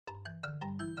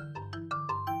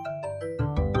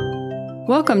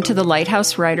Welcome to the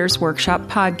Lighthouse Writers Workshop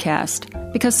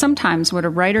podcast, because sometimes what a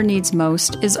writer needs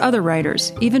most is other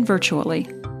writers, even virtually.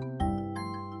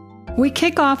 We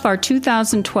kick off our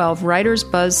 2012 Writer's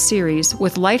Buzz series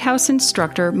with Lighthouse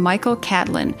instructor Michael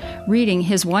Catlin reading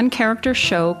his one-character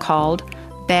show called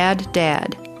Bad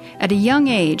Dad. At a young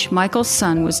age, Michael's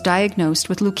son was diagnosed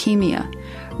with leukemia.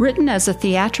 Written as a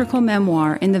theatrical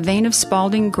memoir in the vein of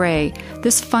Spalding Gray,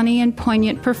 this funny and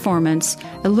poignant performance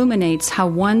illuminates how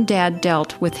one dad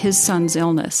dealt with his son's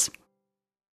illness.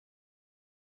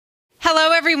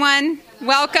 Hello, everyone.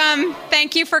 Welcome.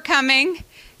 Thank you for coming.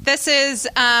 This is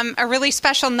a really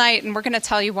special night, and we're going to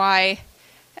tell you why.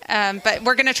 But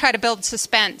we're going to try to build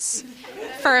suspense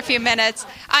for a few minutes.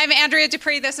 I'm Andrea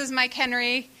Dupree. This is Mike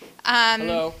Henry.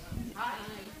 Hello.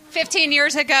 15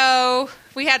 years ago,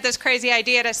 we had this crazy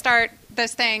idea to start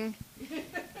this thing.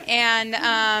 And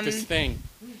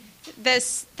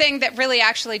This thing that really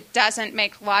actually doesn't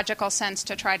make logical sense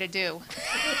to try to do.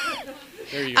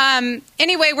 There you go.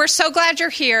 Anyway, we're so glad you're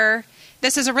here.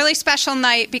 This is a really special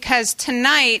night because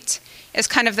tonight is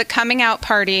kind of the coming out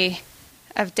party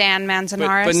of Dan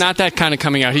Manzanares. But not that kind of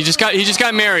coming out. He just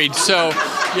got married, so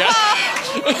yeah.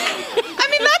 I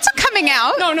mean, that's a coming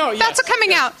out. No, that's a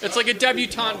coming out. It's like a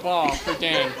debutante ball for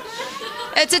Dan.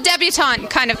 It's a debutante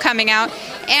kind of coming out.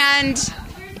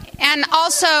 And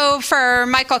also for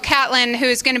Michael Catlin,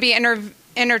 who's going to be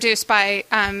introduced by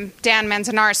Dan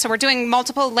Manzanares. So we're doing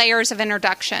multiple layers of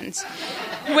introductions,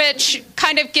 which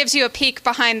kind of gives you a peek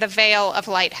behind the veil of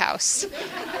Lighthouse,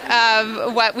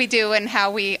 of what we do and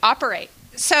how we operate.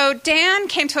 So Dan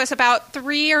came to us about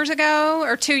 3 years ago,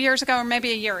 or 2 years ago, or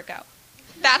maybe a year ago.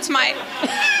 That's my...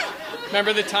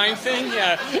 Remember the time thing?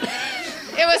 Yeah.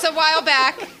 It was a while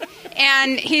back.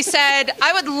 And he said,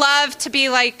 I would love to be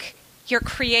like your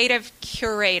creative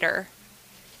curator.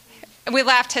 We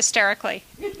laughed hysterically.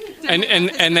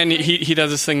 And then he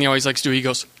does this thing he always likes to do. He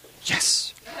goes,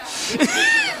 yes.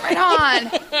 Right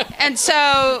on. And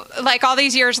so, like all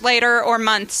these years later, or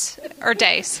months, or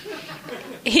days,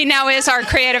 he now is our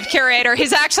creative curator.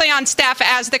 He's actually on staff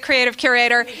as the creative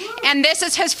curator. And this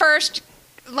is his first,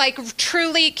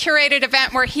 truly curated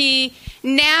event where he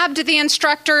nabbed the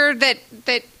instructor that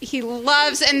he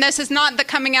loves, and this is not the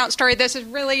coming out story. This is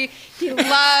really, he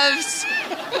loves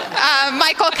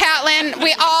Michael Catlin.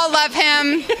 We all love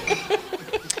him.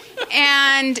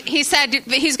 And he said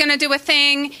he's going to do a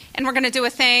thing, and we're going to do a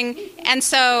thing. And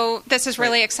so this is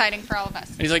really exciting for all of us.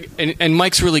 And he's like, and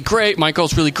Mike's really great.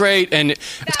 Michael's really great, and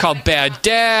it's called Bad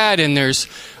Dad, and there's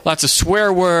lots of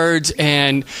swear words,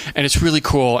 and it's really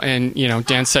cool. And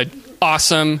Dan said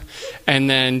awesome, and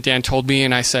then Dan told me,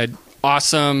 and I said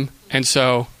awesome, and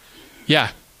so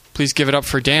yeah, please give it up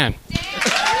for Dan.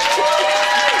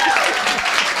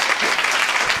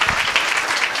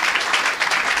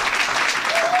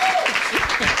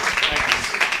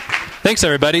 Thanks,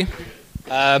 everybody.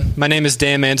 My name is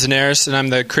Dan Manzanares, and I'm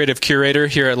the creative curator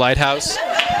here at Lighthouse.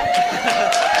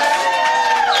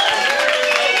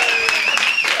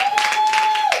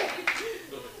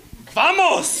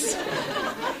 Vamos!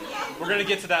 We're going to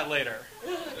get to that later.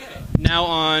 Now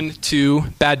on to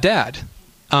Bad Dad.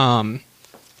 I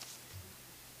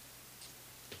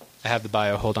have the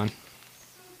bio. Hold on.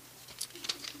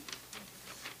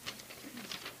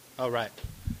 Oh, right.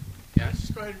 Yeah,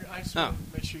 just go ahead. I just want to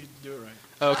make sure you do it right.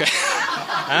 Okay.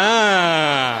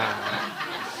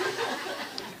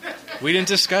 We didn't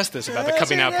discuss this about the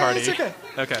coming out party. It's okay.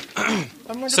 Okay.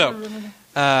 I'm not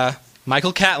So,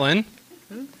 Michael Catlin.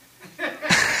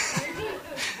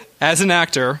 As an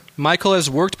actor, Michael has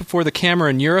worked before the camera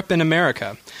in Europe and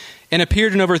America and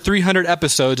appeared in over 300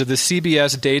 episodes of the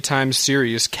CBS daytime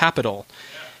series Capital.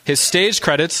 His stage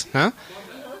credits...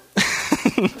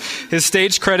 His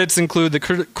stage credits include the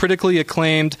critically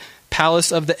acclaimed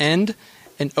Palace of the End,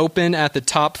 an open at the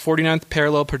top 49th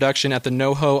parallel production at the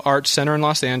NoHo Arts Center in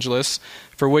Los Angeles,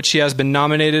 for which he has been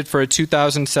nominated for a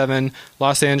 2007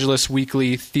 Los Angeles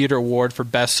Weekly Theater Award for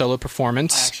Best Solo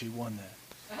Performance. I actually won that.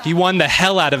 He won the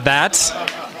hell out of that.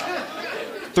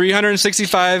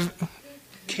 365...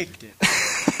 Kicked it.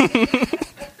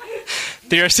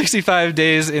 365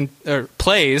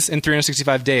 plays in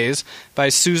 365 days by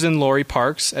Susan Laurie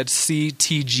Parks at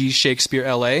CTG Shakespeare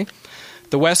LA,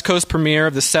 the West Coast premiere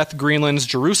of the Seth Greenland's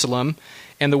Jerusalem,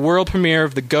 and the world premiere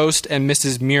of The Ghost and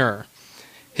Mrs. Muir.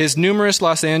 His numerous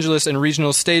Los Angeles and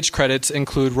regional stage credits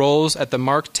include roles at the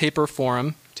Mark Taper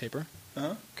Forum, Taper?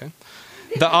 Uh-huh. Okay.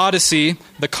 The Odyssey,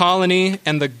 The Colony,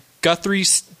 and the Guthrie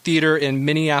Theater in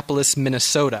Minneapolis,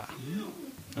 Minnesota.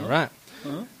 All right.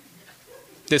 Uh-huh.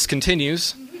 This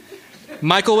continues.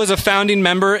 Michael was a founding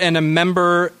member and a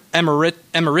member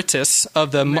emeritus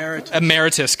of the... Emeritus.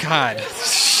 Emeritus, God.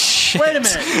 shit. Wait a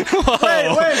minute. Wait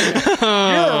a minute.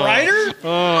 You're a writer?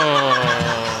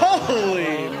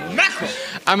 Holy mackerel.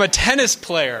 I'm a tennis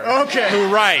player Okay.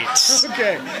 who writes.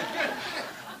 Okay.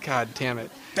 God damn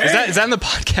it. Is that in the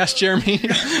podcast, Jeremy?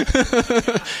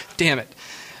 Damn it.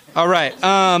 All right.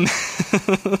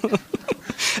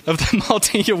 Of the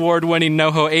multi-award winning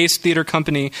NoHo Ace Theater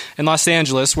Company in Los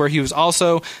Angeles, where he was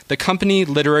also the company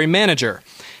literary manager.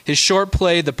 His short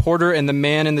play, The Porter and the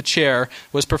Man in the Chair,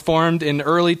 was performed in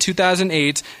early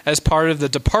 2008 as part of the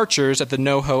Departures at the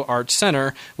NoHo Arts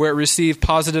Center, where it received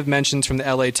positive mentions from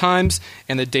the LA Times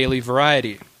and the Daily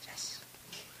Variety.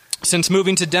 Since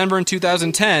moving to Denver in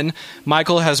 2010,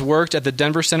 Michael has worked at the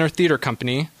Denver Center Theater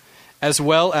Company, as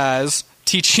well as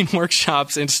teaching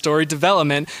workshops in story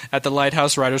development at the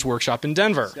Lighthouse Writers Workshop in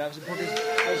Denver. That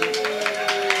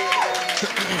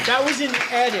was an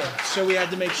edit, so we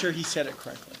had to make sure he said it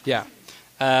correctly. Yeah.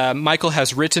 Michael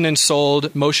has written and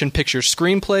sold motion picture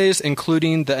screenplays,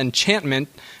 including The Enchantment,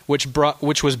 which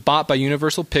was bought by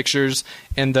Universal Pictures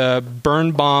and the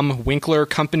Birnbaum Winkler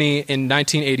Company in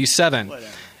 1987. Whatever.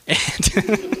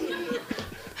 And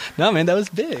no, man, that was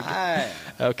big.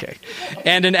 Okay.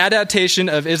 And an adaptation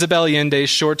of Isabel Allende's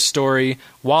short story,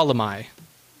 Walamai,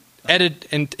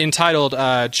 entitled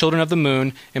Children of the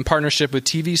Moon, in partnership with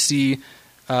TVC.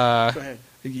 Go ahead.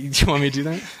 You want me to do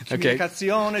that? Okay.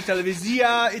 Comunicazione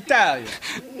Televisiva Italia.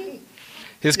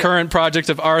 His current project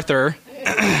of Arthur...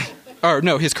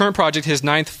 his current project, his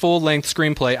 9th full-length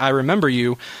screenplay, I Remember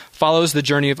You, follows the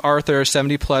journey of Arthur, a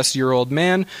 70-plus-year-old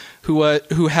man who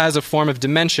has a form of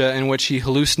dementia in which he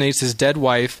hallucinates his dead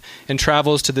wife and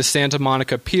travels to the Santa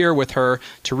Monica Pier with her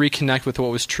to reconnect with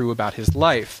what was true about his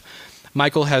life.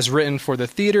 Michael has written for the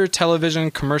theater,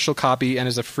 television, commercial copy, and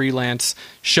is a freelance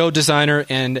show designer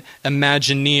and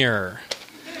Imagineer.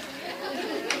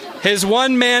 His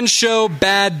one-man show,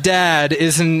 Bad Dad,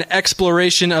 is an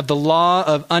exploration of the law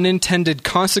of unintended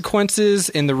consequences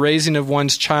in the raising of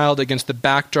one's child against the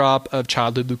backdrop of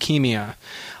childhood leukemia.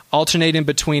 Alternating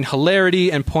between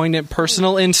hilarity and poignant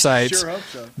personal insights, Sure hope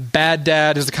so. Bad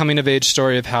Dad is the coming-of-age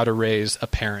story of how to raise a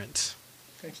parent.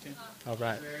 Thanks, Dan. All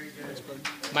right.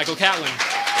 Michael Catlin.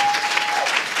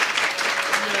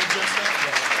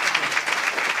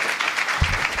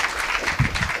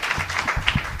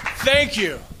 Thank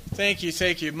you. Thank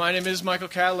you. My name is Michael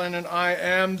Catlin, and I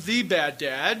am the Bad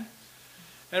Dad.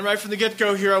 And right from the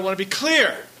get-go here, I want to be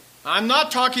clear. I'm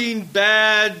not talking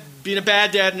being a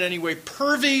bad dad in any way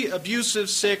pervy, abusive,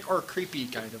 sick, or creepy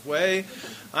kind of way.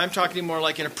 I'm talking more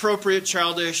like inappropriate,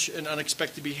 childish, and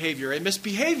unexpected behavior. A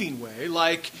misbehaving way,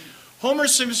 like Homer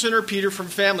Simpson or Peter from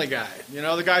Family Guy. You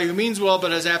know, the guy who means well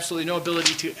but has absolutely no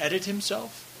ability to edit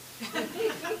himself.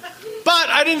 But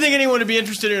I didn't think anyone would be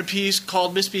interested in a piece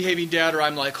called Misbehaving Dad or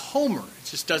I'm Like Homer. It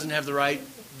just doesn't have the right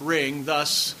ring,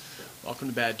 thus, welcome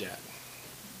to Bad Dad.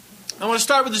 I want to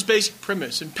start with this basic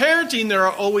premise. In parenting, there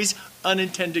are always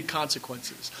unintended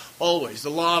consequences. Always.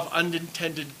 The law of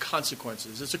unintended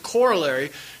consequences. It's a corollary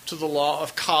to the law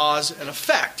of cause and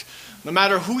effect. No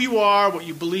matter who you are, what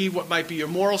you believe, what might be your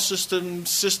moral system,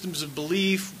 systems of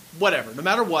belief, whatever, no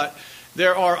matter what,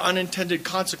 there are unintended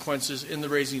consequences in the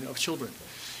raising of children.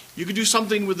 You can do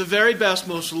something with the very best,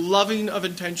 most loving of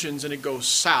intentions and it goes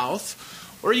south,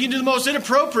 or you can do the most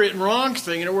inappropriate and wrong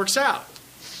thing and it works out.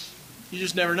 You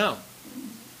just never know.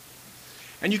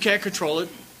 And you can't control it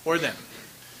or them.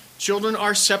 Children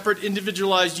are separate,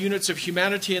 individualized units of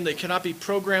humanity, and they cannot be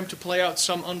programmed to play out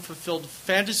some unfulfilled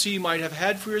fantasy you might have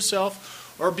had for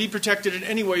yourself or be protected in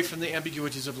any way from the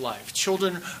ambiguities of life.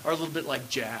 Children are a little bit like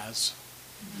jazz.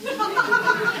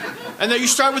 And that you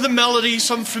start with a melody,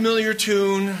 some familiar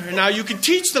tune, and now you can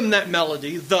teach them that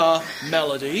melody, the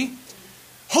melody.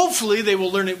 Hopefully they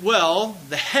will learn it well,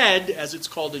 the head, as it's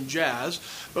called in jazz.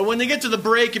 But when they get to the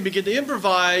break and begin to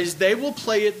improvise, they will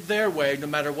play it their way, no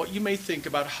matter what you may think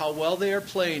about how well they are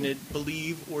playing it,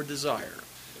 believe, or desire.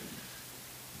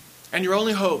 And your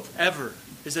only hope, ever,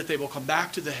 is that they will come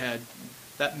back to the head,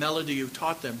 that melody you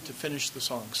taught them, to finish the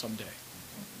song someday.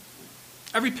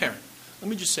 Every parent, let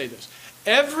me just say this.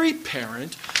 Every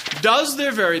parent does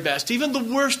their very best. Even the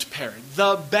worst parent,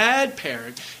 the bad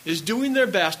parent, is doing their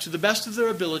best to the best of their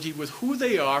ability with who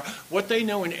they are, what they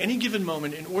know in any given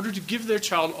moment in order to give their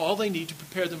child all they need to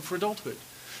prepare them for adulthood.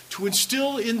 To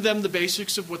instill in them the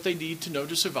basics of what they need to know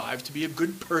to survive, to be a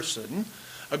good person,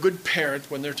 a good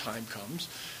parent when their time comes.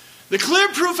 The clear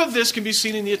proof of this can be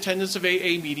seen in the attendance of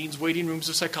AA meetings, waiting rooms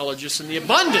of psychologists, and the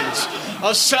abundance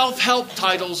of self-help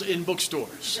titles in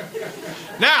bookstores.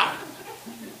 Now,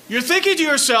 you're thinking to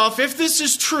yourself, if this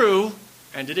is true,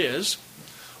 and it is,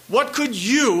 what could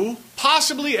you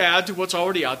possibly add to what's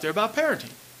already out there about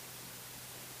parenting?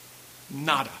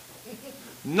 Nada.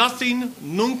 Nothing,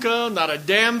 nunca, not a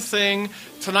damn thing.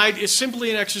 Tonight is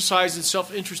simply an exercise in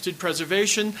self-interested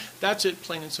preservation. That's it,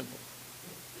 plain and simple.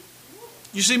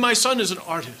 You see, my son is an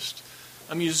artist,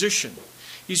 a musician.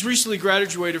 He's recently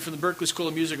graduated from the Berklee School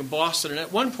of Music in Boston, and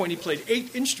at one point he played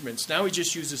 8 instruments. Now he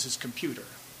just uses his computer.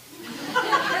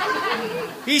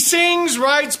 He sings,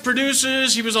 writes,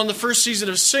 produces. He was on the first season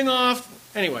of Sing Off.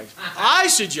 Anyway, I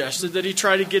suggested that he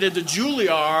try to get into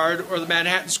Juilliard or the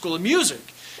Manhattan School of Music.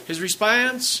 His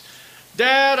response,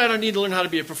 Dad, I don't need to learn how to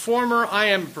be a performer. I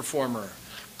am a performer.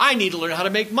 I need to learn how to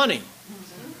make money.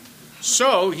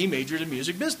 So he majored in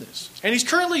music business. And he's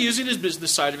currently using his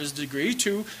business side of his degree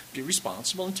to be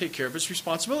responsible and take care of his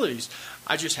responsibilities.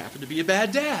 I just happen to be a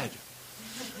bad dad.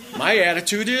 My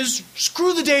attitude is,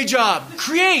 screw the day job.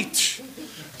 Create.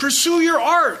 Pursue your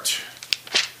art.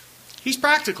 He's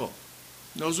practical.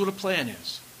 Knows what a plan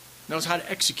is. Knows how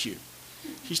to execute.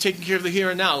 He's taking care of the here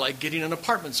and now, like getting an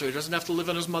apartment so he doesn't have to live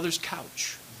on his mother's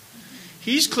couch.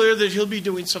 He's clear that he'll be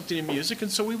doing something in music,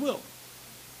 and so he will.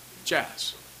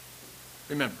 Jazz.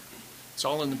 Remember, it's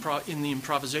all in the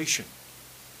improvisation.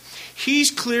 He's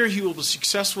clear he will be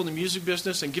successful in the music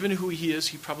business, and given who he is,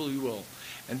 he probably will.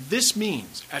 And this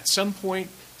means, at some point,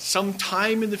 some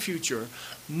time in the future,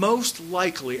 most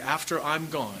likely after I'm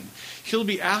gone, he'll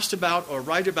be asked about or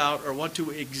write about or want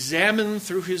to examine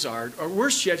through his art, or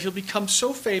worse yet, he'll become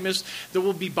so famous there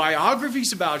will be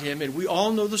biographies about him, and we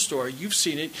all know the story. You've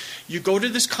seen it. You go to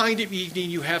this kind of evening,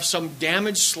 you have some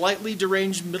damaged, slightly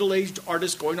deranged, middle-aged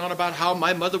artist going on about how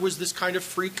my mother was this kind of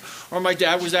freak or my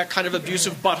dad was that kind of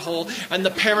abusive butthole, and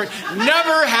the parent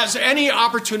never has any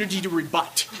opportunity to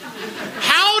rebut.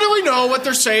 How do we know what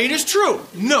they're saying is true?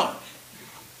 No.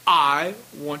 I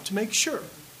want to make sure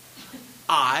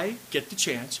I get the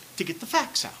chance to get the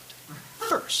facts out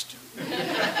first.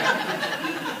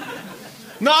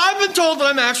 Now, I've been told that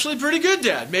I'm actually a pretty good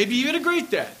dad, maybe even a great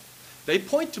dad. They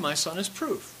point to my son as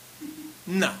proof.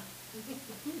 No.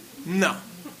 No.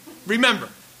 Remember,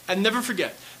 and never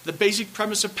forget, the basic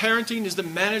premise of parenting is the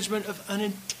management of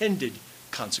unintended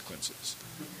consequences.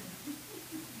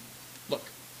 Look.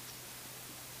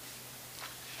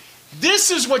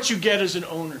 This is what you get as an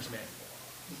owner's manual.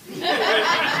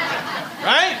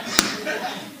 Right?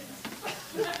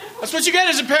 That's what you get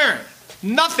as a parent.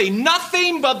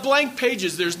 Nothing but blank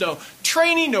pages. There's no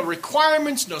training, no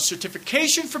requirements, no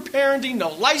certification for parenting, no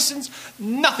license,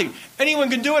 nothing. Anyone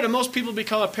can do it, and most people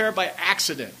become a parent by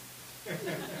accident.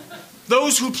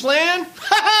 Those who plan,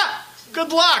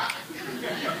 good luck.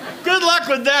 Good luck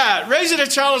with that. Raising a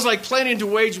child is like planning to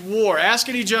wage war. Ask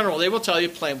any general. They will tell you,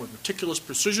 plan with meticulous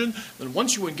precision. Then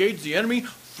once you engage the enemy,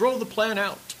 throw the plan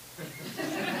out.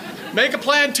 Make a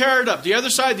plan, tear it up. The other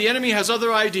side, the enemy, has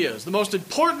other ideas. The most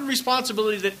important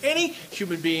responsibility that any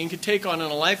human being can take on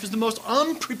in a life is the most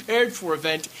unprepared for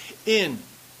event in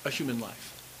a human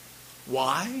life.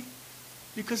 Why?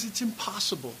 Because it's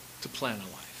impossible to plan a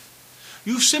life.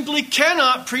 You simply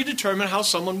cannot predetermine how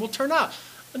someone will turn out.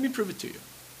 Let me prove it to you.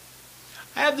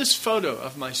 I have this photo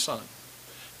of my son,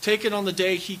 taken on the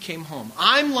day he came home.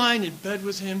 I'm lying in bed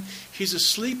with him. He's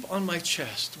asleep on my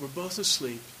chest. We're both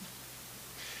asleep.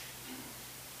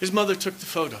 His mother took the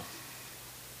photo.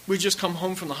 We'd just come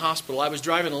home from the hospital. I was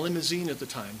driving a limousine at the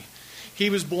time. He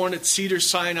was born at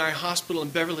Cedars-Sinai Hospital in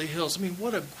Beverly Hills. I mean,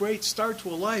 what a great start to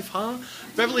a life, huh?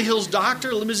 Beverly Hills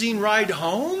doctor, limousine ride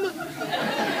home?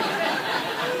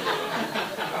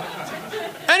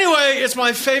 Anyway, it's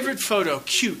my favorite photo.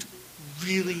 Cute.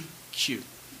 Really cute.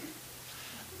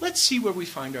 Let's see where we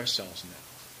find ourselves now.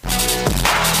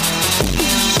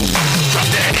 Drop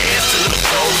that ass to the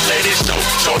floor, let it show.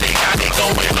 Shorty got it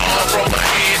going on from her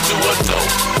head to her toe.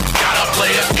 Gotta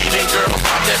play a feeling, girl,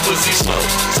 pop that pussy slow.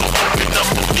 So open up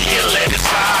for me and let it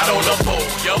slide on the pole,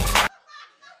 yo.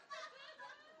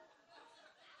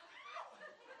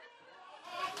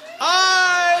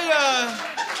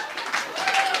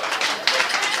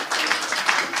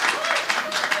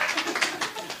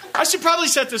 I should probably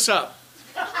set this up.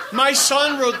 My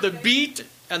son wrote the beat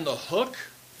and the hook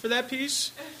for that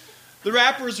piece. The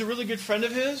rapper is a really good friend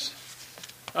of his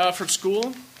from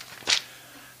school.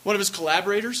 One of his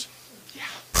collaborators. Yeah.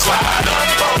 Slide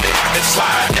up on it and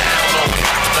slide down on it.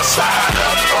 Now slide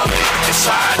up on it and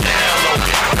slide down on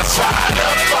it. Now slide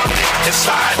up on it and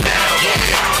slide down,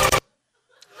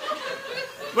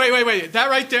 yeah. Wait. That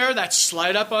right there, that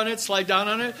slide up on it, slide down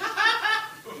on it.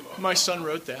 My son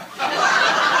wrote that.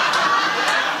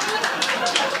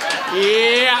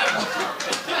 Yeah.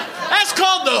 That's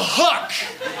called the hook.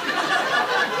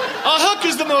 A hook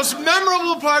is the most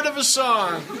memorable part of a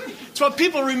song. It's what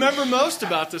people remember most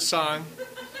about the song.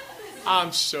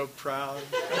 I'm so proud.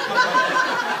 Slide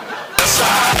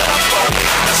up on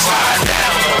it, slide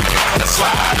down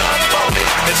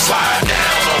slide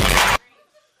down on me.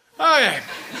 Okay.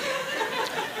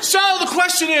 So the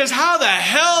question is, how the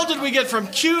hell did we get from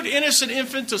cute, innocent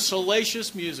infant to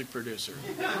salacious music producer?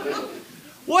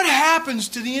 What happens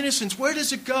to the innocence? Where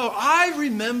does it go? I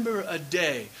remember a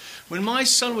day when my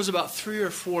son was about 3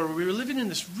 or 4. We were living in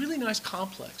this really nice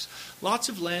complex. Lots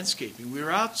of landscaping. We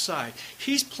were outside.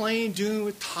 He's playing, doing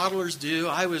what toddlers do.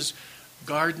 I was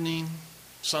gardening,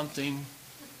 something,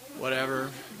 whatever.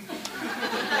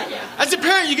 As a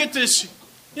parent, you get this,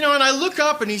 and I look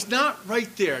up and he's not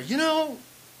right there.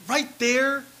 Right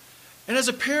there. And as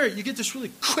a parent, you get this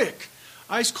really quick,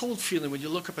 ice-cold feeling when you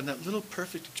look up and that little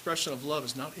perfect expression of love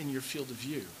is not in your field of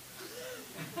view.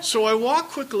 So I walk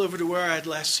quickly over to where I had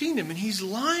last seen him, and he's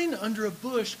lying under a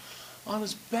bush on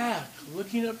his back,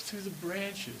 looking up through the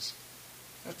branches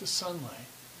at the sunlight.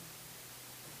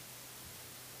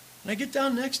 And I get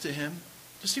down next to him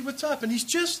to see what's up, and he's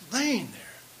just laying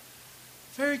there,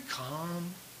 very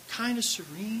calm, kind of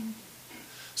serene.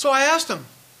 So I asked him,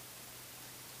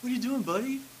 "What are you doing,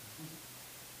 buddy?"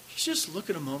 He's just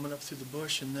looking a moment up through the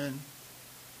bush, and then,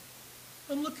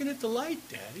 "I'm looking at the light,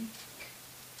 Daddy."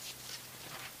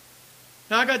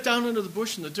 Now I got down under the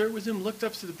bush in the dirt with him, looked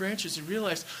up through the branches, and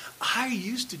realized I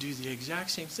used to do the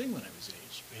exact same thing when I was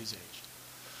his age.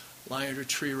 Lie under a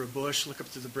tree or a bush, look up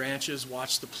through the branches,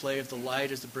 watch the play of the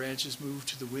light as the branches move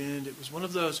to the wind. It was one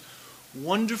of those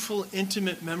wonderful,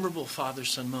 intimate, memorable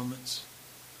father-son moments.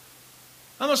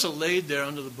 I must have laid there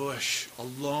under the bush a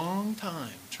long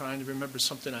time trying to remember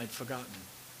something I'd forgotten.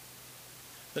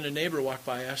 Then a neighbor walked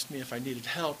by, asked me if I needed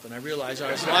help, and I realized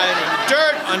I was lying in the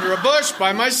dirt under a bush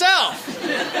by myself.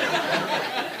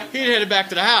 He'd headed back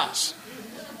to the house.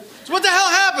 So what the hell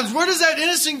happens? Where does that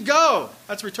innocent go?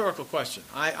 That's a rhetorical question.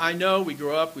 I know we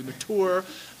grow up, we mature,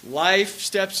 life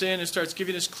steps in and starts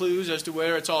giving us clues as to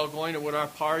where it's all going or what our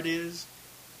part is.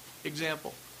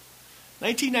 Example,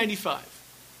 1995,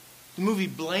 the movie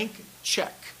Blank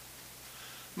Check.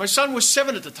 My son was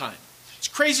 7 at the time. It's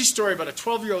a crazy story about a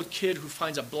 12-year-old kid who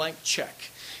finds a blank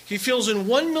check. He fills in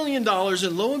 $1 million,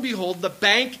 and lo and behold, the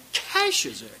bank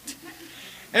cashes it.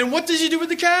 And what does he do with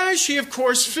the cash? He, of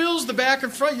course, fills the back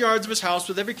and front yards of his house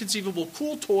with every conceivable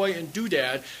cool toy and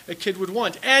doodad a kid would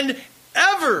want. And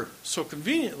ever so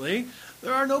conveniently,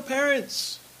 there are no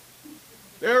parents.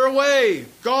 They're away,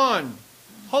 gone,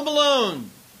 home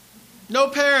alone, no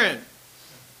parent.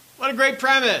 What a great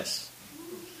premise.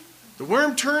 The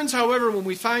worm turns, however, when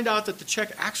we find out that the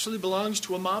check actually belongs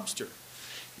to a mobster.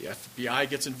 The FBI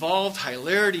gets involved,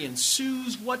 hilarity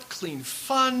ensues. What clean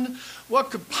fun. What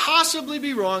could possibly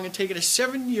be wrong in taking a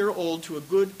 7-year-old to a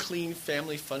good, clean,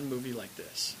 family fun movie like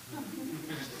this?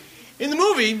 In the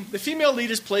movie, the female lead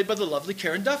is played by the lovely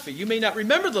Karen Duffy. You may not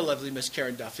remember the lovely Miss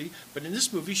Karen Duffy, but in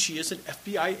this movie she is an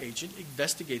FBI agent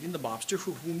investigating the mobster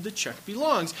for whom the check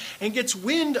belongs and gets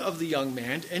wind of the young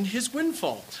man and his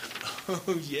windfall.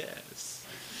 Oh, yes.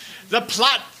 The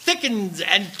plot thickens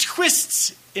and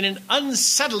twists in an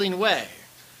unsettling way.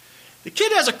 The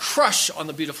kid has a crush on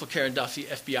the beautiful Karen Duffy,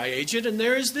 FBI agent, and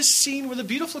there is this scene where the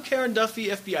beautiful Karen Duffy,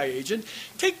 FBI agent,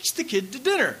 takes the kid to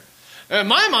dinner. In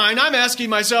my mind, I'm asking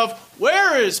myself,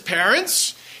 where is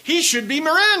parents? He should be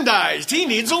Mirandized. He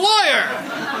needs a lawyer.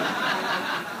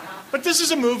 But this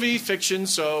is a movie, fiction,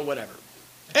 so whatever.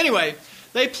 Anyway,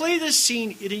 they play this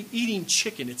scene eating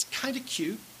chicken. It's kind of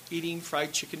cute, eating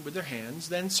fried chicken with their hands.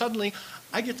 Then suddenly,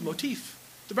 I get the motif,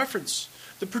 the reference.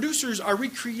 The producers are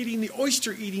recreating the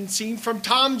oyster-eating scene from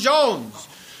Tom Jones.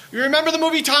 You remember the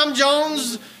movie Tom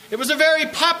Jones? It was a very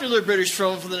popular British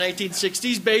film from the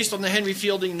 1960s based on the Henry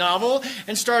Fielding novel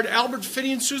and starred Albert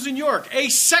Finney and Susan York. A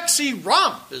sexy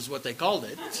romp is what they called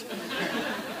it.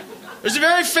 There's a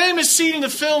very famous scene in the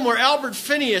film where Albert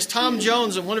Finney as Tom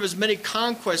Jones and one of his many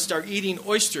conquests are eating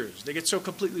oysters. They get so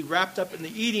completely wrapped up in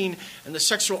the eating and the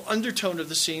sexual undertone of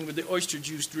the scene with the oyster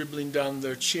juice dribbling down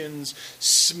their chins,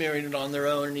 smearing it on their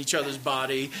own and each other's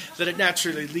body, that it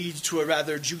naturally leads to a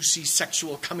rather juicy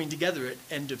sexual coming together at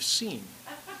end of scene.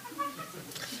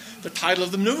 The title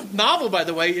of the novel, by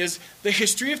the way, is The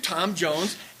History of Tom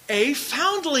Jones, A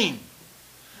Foundling.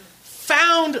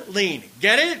 Foundling.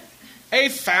 Get it? A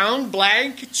found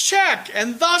blank check,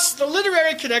 and thus the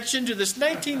literary connection to this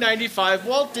 1995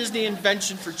 Walt Disney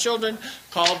invention for children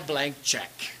called Blank Check.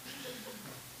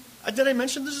 Did I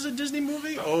mention this is a Disney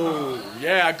movie? Oh,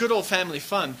 yeah, good old family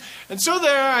fun. And so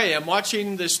there I am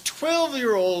watching this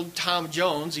 12-year-old Tom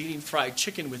Jones eating fried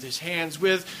chicken with his hands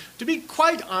with, to be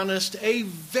quite honest, a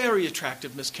very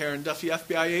attractive Miss Karen Duffy,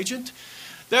 FBI agent.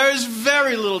 There is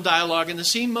very little dialogue in the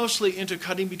scene, mostly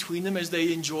intercutting between them as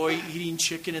they enjoy eating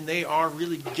chicken, and they are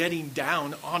really getting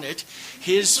down on it.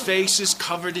 His face is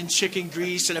covered in chicken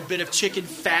grease, and a bit of chicken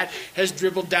fat has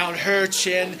dribbled down her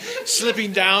chin,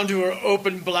 slipping down to her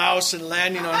open blouse and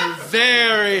landing on her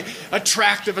very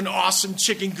attractive and awesome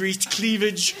chicken greased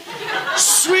cleavage.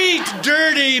 Sweet,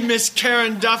 dirty Miss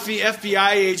Karen Duffy,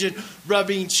 FBI agent,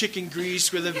 rubbing chicken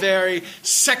grease with a very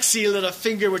sexy little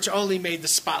finger, which only made the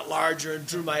spot larger and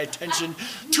drew my attention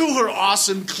to her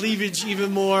awesome cleavage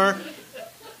even more.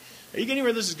 Are you getting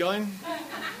where this is going?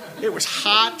 It was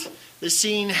hot. The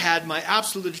scene had my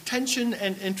absolute attention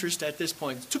and interest at this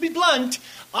point. To be blunt,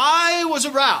 I was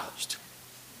aroused.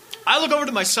 I look over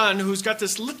to my son, who's got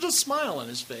this little smile on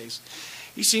his face.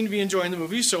 He seemed to be enjoying the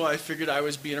movie, so I figured I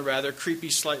was being a rather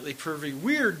creepy, slightly pervy,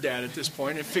 weird dad at this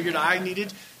point, and figured I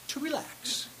needed to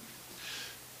relax.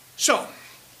 So,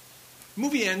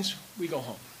 movie ends, we go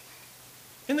home.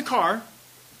 In the car,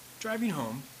 driving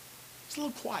home, it's a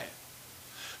little quiet.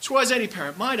 So as any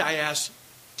parent might, I ask,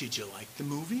 did you like the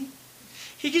movie?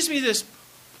 He gives me this,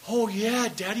 oh yeah,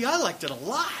 Daddy, I liked it a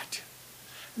lot.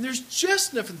 And there's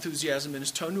just enough enthusiasm in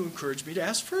his tone to encourage me to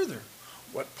ask further.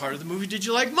 What part of the movie did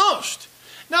you like most?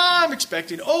 Now I'm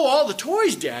expecting, all the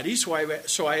toys, Daddy. So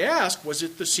I asked, was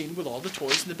it the scene with all the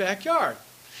toys in the backyard?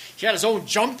 He had his own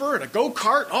jumper and a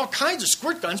go-kart and all kinds of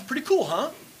squirt guns. Pretty cool,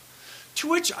 huh? To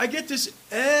which I get this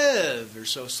ever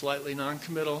so slightly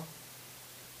non-committal,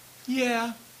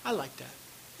 yeah, I like that.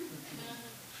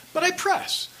 But I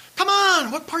press. Come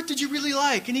on, what part did you really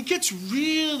like? And he gets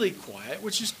really quiet,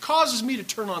 which just causes me to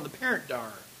turn on the parent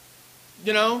dar.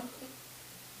 You know,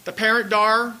 the parent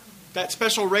dar, that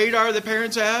special radar that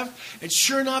parents have. And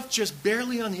sure enough, just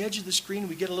barely on the edge of the screen,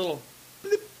 we get a little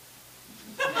blip.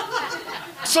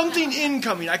 Something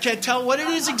incoming. I can't tell what it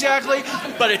is exactly,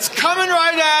 but it's coming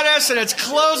right at us and it's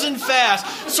closing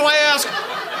fast. So I ask,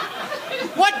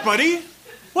 what, buddy?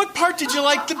 What part did you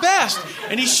like the best?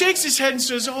 And he shakes his head and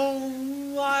says,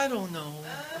 oh, I don't know.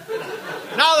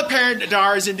 Now the parent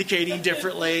dar is indicating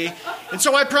differently. And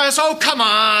so I press, oh, come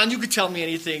on, you could tell me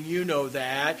anything, you know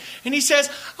that. And he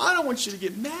says, I don't want you to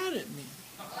get mad at me.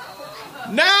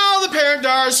 Now the parent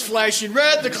dar is flashing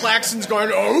red, the klaxon's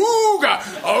going, ooga,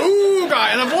 ooga,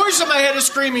 and a voice in my head is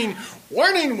screaming,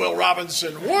 warning, Will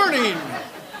Robinson, warning.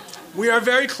 We are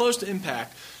very close to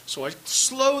impact, so I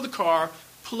slow the car,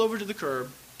 pull over to the curb,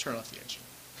 turn off the engine.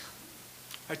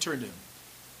 I turn to him.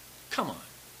 Come on,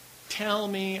 tell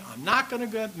me, I'm not going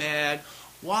to get mad.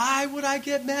 Why would I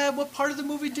get mad? What part of the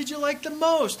movie did you like the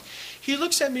most? He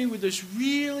looks at me with this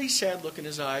really sad look in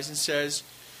his eyes and says,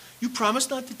 you promise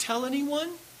not to tell anyone?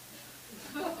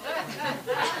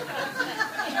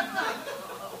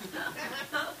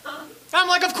 I'm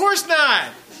like, of course not.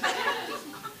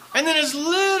 And then his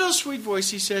little sweet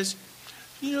voice, he says,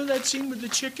 you know that scene with the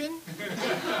chicken?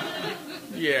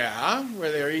 Yeah,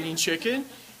 where they're eating chicken?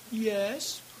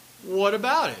 Yes. What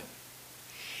about it?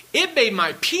 It made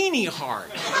my peenie hard.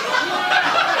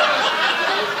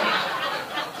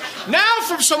 Now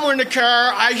from somewhere in the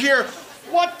car, I hear,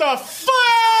 what the fuck?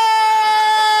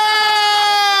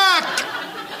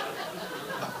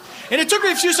 And it took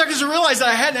me a few seconds to realize that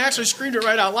I hadn't actually screamed it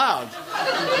right out loud.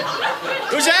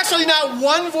 It was actually not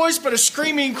one voice, but a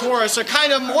screaming chorus, a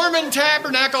kind of Mormon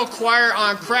tabernacle choir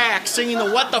on crack singing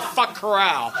the What the Fuck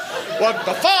chorale. What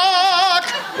the fuck?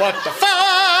 What the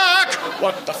fuck?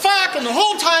 What the fuck? And the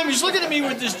whole time he's looking at me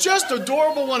with this just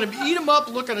adorable want to eat him up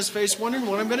look on his face, wondering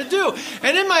what I'm going to do.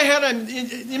 And in my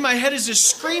head is this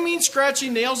screaming,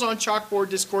 scratching, nails on chalkboard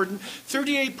discordant,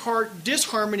 38-part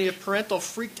disharmony of parental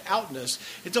freaked outness.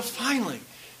 Until finally,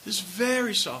 this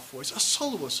very soft voice, a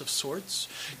soloist of sorts,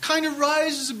 kind of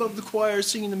rises above the choir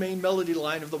singing the main melody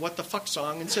line of the What the Fuck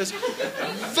song and says,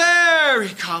 very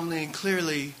calmly and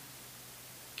clearly,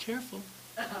 careful.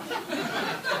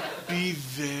 Be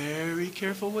very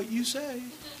careful what you say.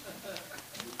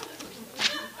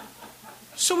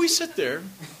 So we sit there,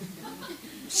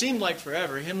 seemed like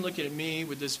forever, him looking at me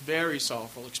with this very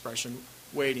sorrowful expression,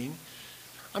 waiting.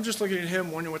 I'm just looking at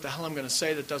him, wondering what the hell I'm going to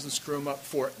say that doesn't screw him up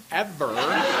forever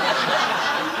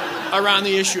around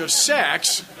the issue of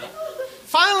sex.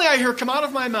 Finally, I hear come out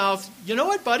of my mouth, you know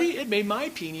what, buddy? It made my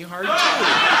peenie hard, too.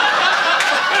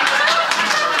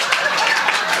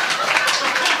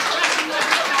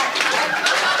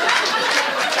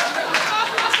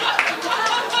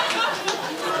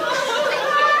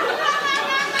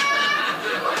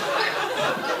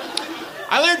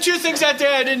 I learned two things that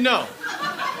day I didn't know.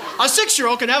 A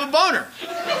 6-year-old can have a boner.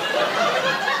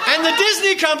 And the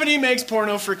Disney company makes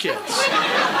porno for kids.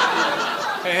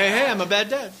 Hey, I'm a bad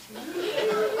dad.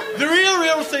 The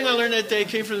real thing I learned that day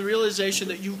came from the realization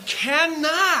that you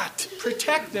cannot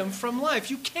protect them from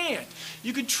life. You can't.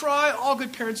 You could try, all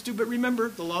good parents do, but remember,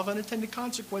 the law of unintended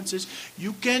consequences,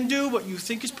 you can do what you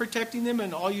think is protecting them,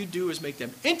 and all you do is make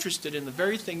them interested in the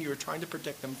very thing you are trying to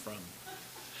protect them from.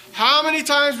 How many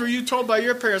times were you told by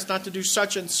your parents not to do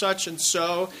such and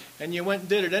so, and you went and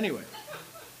did it anyway?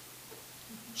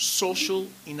 Social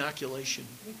inoculation.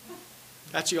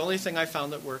 That's the only thing I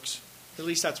found that works. At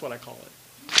least that's what I call it.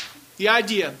 The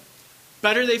idea,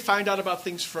 better they find out about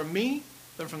things from me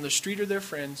than from the street or their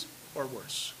friends, or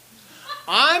worse.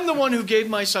 I'm the one who gave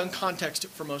my son context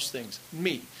for most things.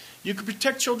 Me. You can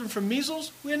protect children from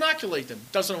measles, we inoculate them.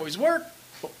 Doesn't always work,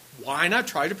 but why not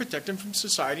try to protect them from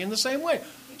society in the same way?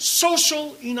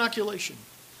 Social inoculation.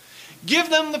 Give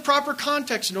them the proper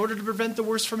context in order to prevent the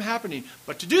worst from happening.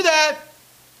 But to do that,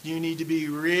 you need to be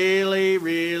really,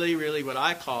 really, really what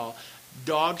I call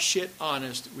dog shit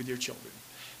honest with your children.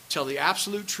 Tell the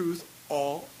absolute truth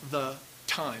all the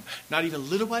time. Not even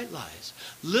little white lies.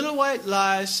 Little white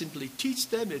lies simply teach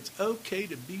them it's okay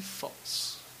to be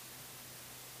false.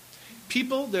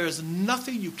 People, there is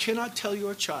nothing you cannot tell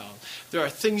your child. There are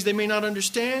things they may not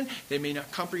understand, they may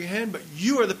not comprehend, but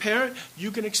you are the parent,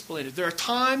 you can explain it. There are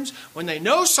times when they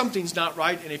know something's not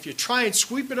right, and if you try and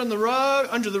sweep it on the rug,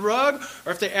 under the rug,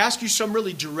 or if they ask you some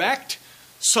really direct,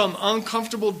 some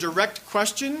uncomfortable direct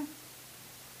question,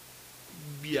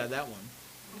 yeah, that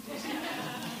one.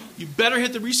 You better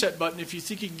hit the reset button if you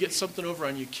think you can get something over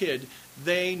on your kid.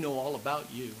 They know all about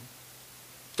you.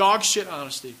 Dog shit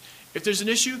honesty. If there's an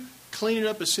issue, clean it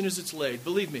up as soon as it's laid.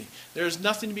 Believe me, there is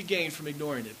nothing to be gained from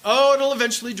ignoring it. Oh, it'll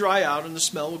eventually dry out and the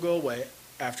smell will go away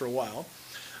after a while.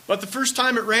 But the first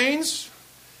time it rains,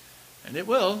 and it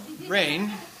will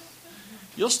rain,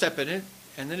 you'll step in it,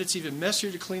 and then it's even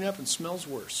messier to clean up and smells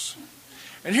worse.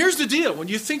 And here's the deal. When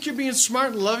you think you're being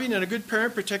smart and loving and a good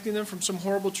parent, protecting them from some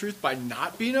horrible truth by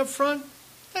not being upfront,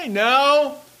 they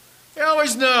know. They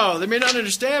always know. They may not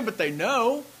understand, but they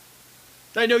know.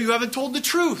 They know you haven't told the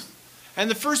truth. And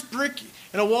the first brick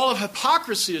in a wall of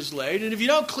hypocrisy is laid, and if you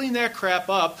don't clean that crap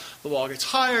up, the wall gets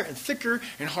higher and thicker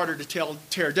and harder to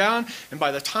tear down, and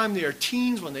by the time they are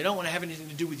teens, when they don't want to have anything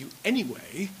to do with you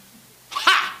anyway,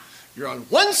 ha! You're on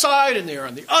one side and they're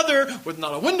on the other with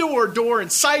not a window or a door in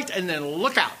sight, and then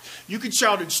look out. You can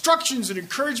shout instructions and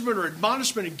encouragement or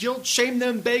admonishment and guilt, shame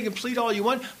them, beg and plead all you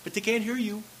want, but they can't hear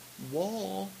you.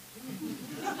 Wall.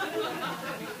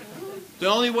 The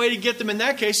only way to get them in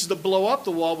that case is to blow up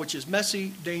the wall, which is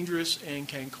messy, dangerous, and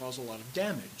can cause a lot of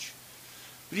damage.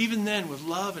 But even then, with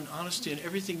love and honesty and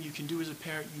everything you can do as a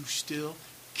parent, you still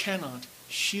cannot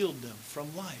shield them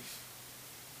from life.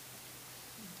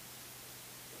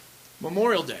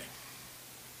 Memorial Day,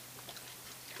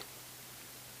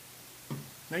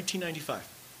 1995.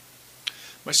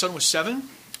 My son was 7.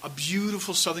 A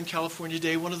beautiful Southern California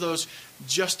day, one of those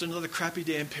just another crappy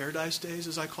day in paradise days,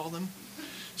 as I call them.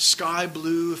 Sky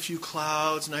blue, a few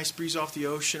clouds, nice breeze off the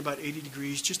ocean, about 80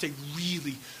 degrees. Just a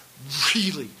really,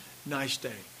 really nice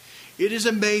day. It is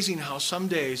amazing how some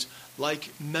days,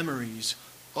 like memories,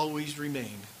 always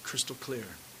remain crystal clear.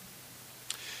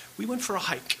 We went for a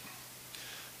hike.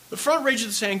 The front range of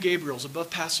the San Gabriels above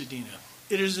Pasadena.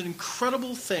 It is an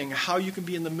incredible thing how you can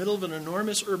be in the middle of an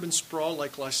enormous urban sprawl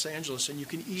like Los Angeles and you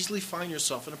can easily find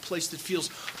yourself in a place that feels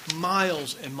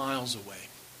miles and miles away.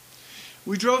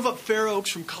 We drove up Fair Oaks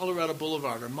from Colorado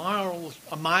Boulevard, a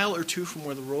mile or two from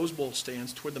where the Rose Bowl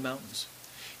stands toward the mountains.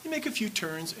 You make a few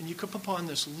turns and you come upon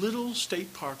this little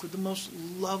state park with the most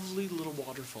lovely little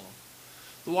waterfall.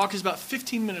 The walk is about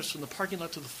 15 minutes from the parking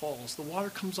lot to the falls. The water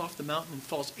comes off the mountain and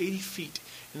falls 80 feet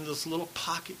into this little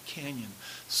pocket canyon.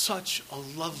 Such a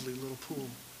lovely little pool.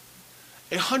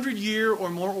 100-year or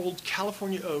more old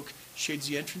California oak shades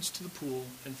the entrance to the pool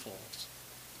and falls.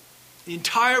 The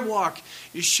entire walk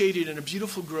is shaded in a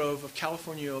beautiful grove of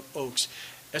California oaks,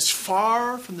 as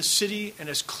far from the city and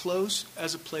as close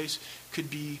as a place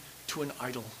could be to an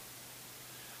idol.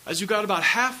 As we got about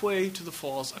halfway to the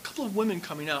falls, a couple of women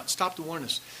coming out stopped to warn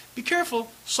us. Be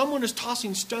careful, someone is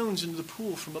tossing stones into the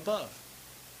pool from above.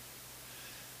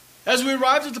 As we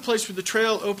arrived at the place where the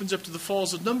trail opens up to the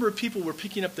falls, a number of people were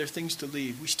picking up their things to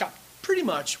leave. We stopped pretty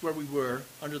much where we were,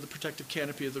 under the protective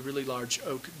canopy of the really large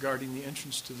oak guarding the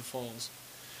entrance to the falls.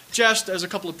 Just as a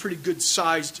couple of pretty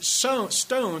good-sized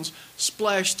stones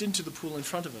splashed into the pool in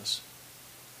front of us.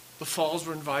 The falls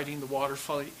were inviting, the water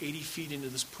falling 80 feet into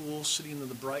this pool, sitting in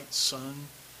the bright sun,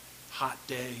 hot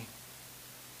day.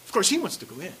 Of course, he wants to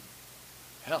go in.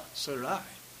 Hell, so did I.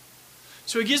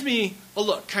 So he gives me a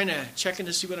look, kind of checking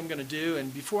to see what I'm going to do,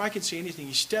 and before I can say anything,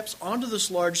 he steps onto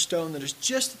this large stone that is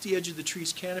just at the edge of the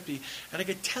tree's canopy, and I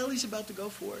could tell he's about to go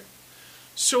for it.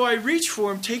 So I reach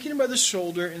for him, taking him by the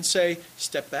shoulder, and say,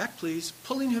 "Step back, please,"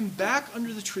 pulling him back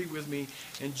under the tree with me.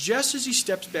 And just as he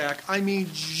steps back, I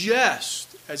mean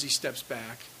just as he steps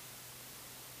back,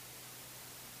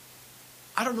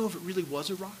 I don't know if it really was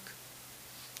a rock.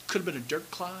 Could have been a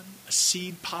dirt clod, a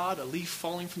seed pod, a leaf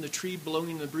falling from the tree,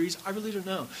 blowing in the breeze. I really don't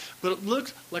know. But it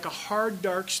looked like a hard,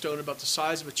 dark stone about the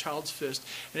size of a child's fist,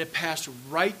 and it passed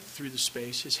right through the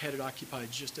space his head had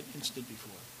occupied just an instant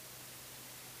before.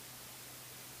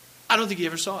 I don't think he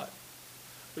ever saw it.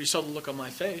 But he saw the look on my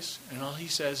face, and all he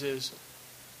says is,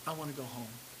 "I want to go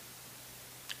home."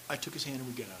 I took his hand and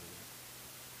we get out of there.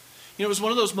 You know, it was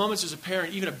one of those moments as a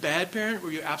parent, even a bad parent,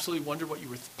 where you absolutely wondered what you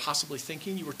were possibly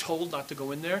thinking. You were told not to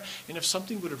go in there. And if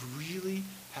something would have really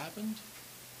happened.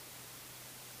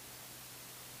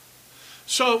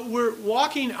 So we're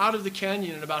walking out of the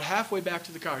canyon, and about halfway back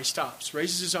to the car, he stops,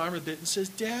 raises his arm a bit, and says,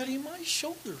 "Daddy, my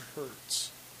shoulder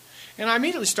hurts." And I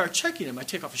immediately start checking him. I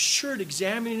take off his shirt,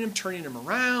 examining him, turning him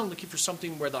around, looking for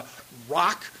something where the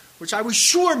rock, which I was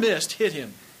sure missed, hit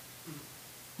him.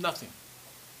 Nothing.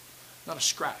 Not a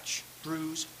scratch,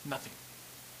 bruise, nothing.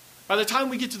 By the time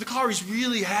we get to the car, he's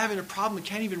really having a problem and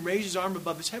can't even raise his arm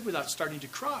above his head without starting to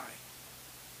cry.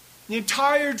 The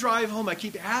entire drive home, I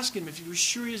keep asking him if he was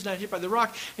sure he was not hit by the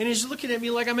rock, and he's looking at me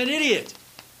like I'm an idiot.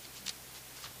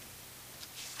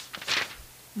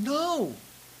 No.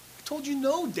 I told you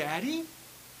no, Daddy.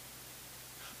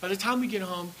 By the time we get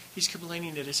home, he's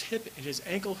complaining that his hip and his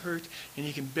ankle hurt, and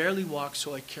he can barely walk,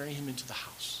 so I carry him into the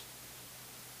house.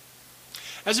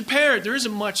 As a parent, there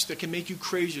isn't much that can make you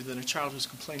crazier than a child who's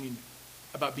complaining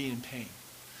about being in pain.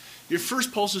 Your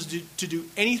first pulse is to do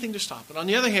anything to stop it. On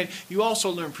the other hand, you also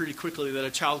learn pretty quickly that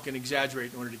a child can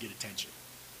exaggerate in order to get attention.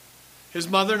 His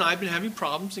mother and I have been having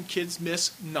problems, and kids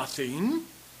miss nothing.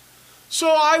 So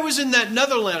I was in that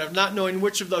netherland of not knowing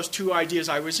which of those two ideas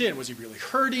I was in. Was he really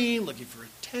hurting, looking for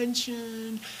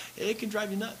attention? It can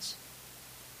drive you nuts.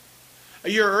 A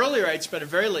year earlier, I had spent a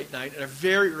very late night and a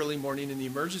very early morning in the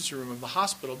emergency room of the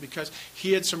hospital because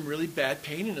he had some really bad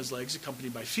pain in his legs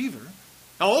accompanied by fever.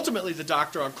 Now, ultimately, the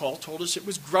doctor on call told us it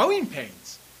was growing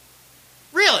pains.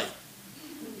 Really?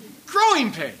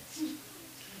 Growing pains.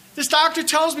 This doctor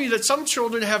tells me that some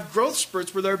children have growth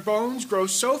spurts where their bones grow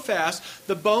so fast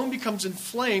the bone becomes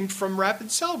inflamed from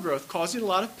rapid cell growth, causing a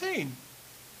lot of pain.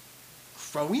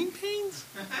 Growing pains?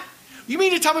 You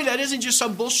mean to tell me that isn't just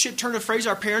some bullshit turn of phrase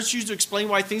our parents use to explain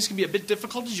why things can be a bit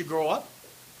difficult as you grow up?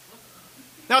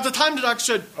 Now, at the time, the doctor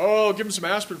said, "Oh, give him some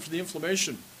aspirin for the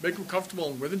inflammation. Make him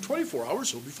comfortable, and within 24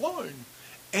 hours, he'll be fine."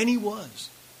 And he was.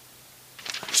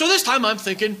 So this time, I'm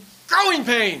thinking, growing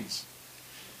pains.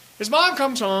 His mom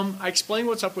comes home. I explain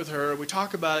what's up with her. We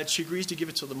talk about it. She agrees to give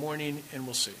it till the morning, and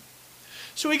we'll see.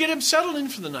 So we get him settled in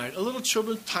for the night. A little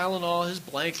children's Tylenol, his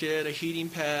blanket, a heating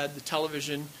pad, the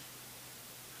television.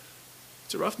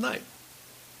 It's a rough night.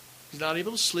 He's not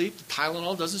able to sleep. The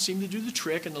Tylenol doesn't seem to do the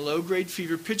trick, and the low-grade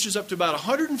fever pitches up to about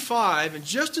 105, and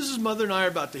just as his mother and I are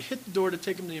about to hit the door to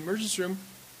take him to the emergency room,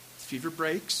 the fever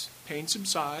breaks, pain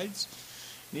subsides,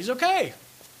 and he's okay.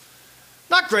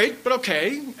 Not great, but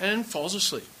okay, and falls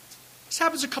asleep. This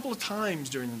happens a couple of times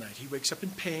during the night. He wakes up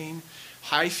in pain,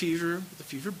 high fever, the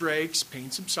fever breaks,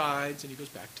 pain subsides, and he goes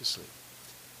back to sleep.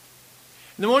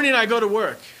 In the morning, I go to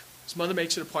work. His mother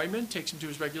makes an appointment, takes him to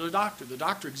his regular doctor. The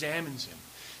doctor examines him,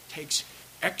 takes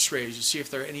x-rays to see if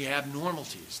there are any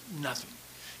abnormalities. Nothing.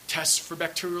 Tests for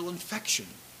bacterial infection.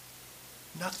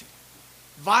 Nothing.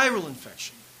 Viral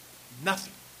infection.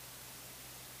 Nothing.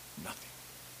 Nothing.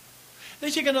 They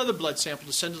take another blood sample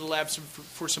to send to the lab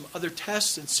for some other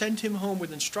tests and send him home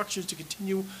with instructions to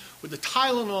continue with the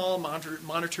Tylenol,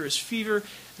 monitor his fever,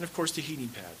 and of course the heating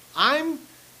pad. I'm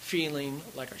feeling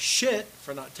like a shit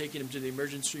for not taking him to the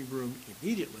emergency room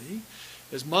immediately.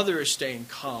 His mother is staying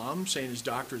calm, saying his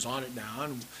doctor is on it now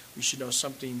and we should know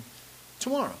something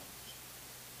tomorrow.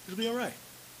 It'll be all right.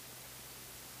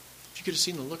 If you could have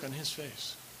seen the look on his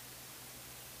face.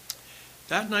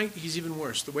 That night, he's even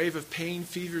worse. The wave of pain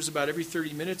fevers about every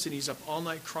 30 minutes, and he's up all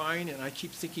night crying, and I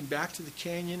keep thinking back to the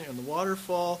canyon and the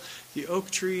waterfall, the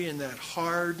oak tree, and that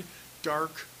hard,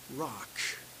 dark rock.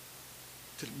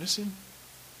 Did it miss him?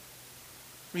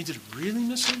 I mean, did it really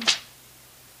miss him?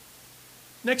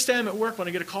 Next day I'm at work when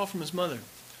I get a call from his mother.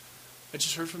 I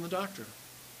just heard from the doctor.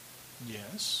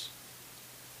 Yes.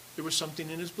 There was something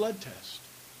in his blood test.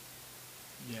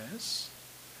 Yes.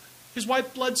 His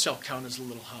white blood cell count is a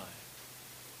little high.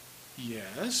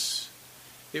 Yes.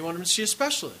 They want him to see a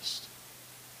specialist.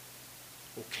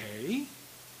 Okay.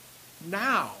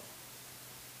 Now.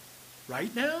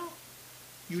 Right now?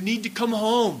 You need to come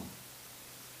home.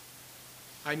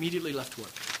 I immediately left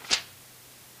work.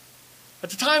 At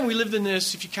the time, we lived in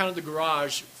this, if you counted the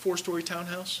garage, 4-story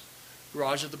townhouse.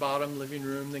 Garage at the bottom, living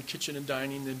room, then kitchen and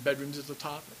dining, then bedrooms at the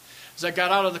top. As I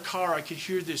got out of the car, I could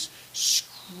hear this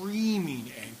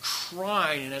screaming and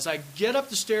crying. And as I get up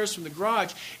the stairs from the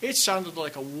garage, it sounded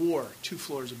like a war 2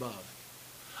 floors above.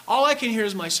 All I can hear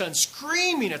is my son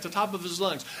screaming at the top of his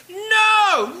lungs,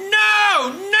 "No,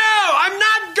 no, no, I'm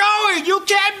not going. You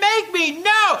can't make me.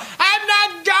 No, I'm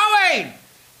not going."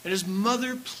 And his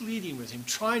mother pleading with him,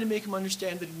 trying to make him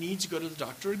understand that he needs to go to the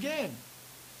doctor again.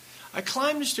 I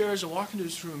climb the stairs and walk into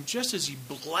his room just as he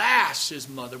blasts his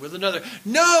mother with another,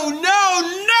 "No,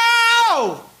 no,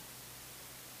 no!"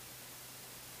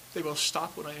 They both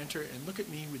stop when I enter and look at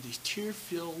me with these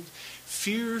tear-filled,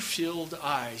 fear-filled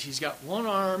eyes. He's got one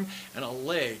arm and a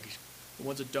leg, the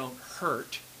ones that don't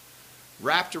hurt,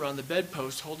 wrapped around the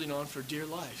bedpost, holding on for dear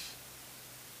life.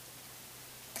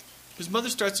 His mother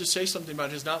starts to say something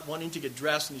about his not wanting to get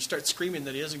dressed, and he starts screaming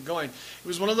that he isn't going. It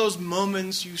was one of those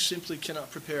moments you simply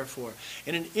cannot prepare for.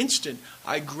 In an instant,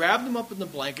 I grabbed him up in the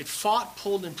blanket, fought,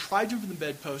 pulled, and pried him from the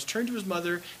bedpost, turned to his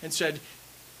mother, and said,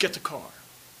 "Get the car."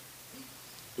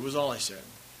 It was all I said.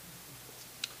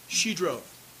 She drove.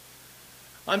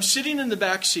 I'm sitting in the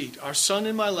back seat, our son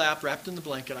in my lap, wrapped in the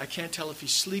blanket. I can't tell if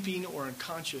he's sleeping or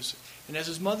unconscious. And as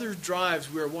his mother drives,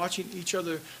 we are watching each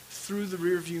other through the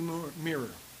rearview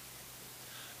mirror.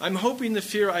 I'm hoping the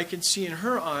fear I can see in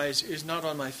her eyes is not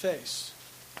on my face.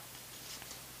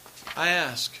 I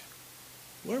ask,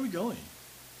 "Where are we going?"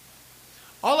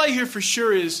 All I hear for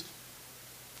sure is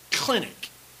clinic.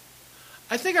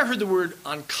 I think I heard the word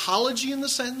oncology in the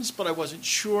sentence, but I wasn't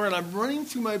sure, and I'm running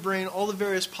through my brain all the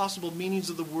various possible meanings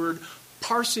of the word,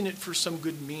 parsing it for some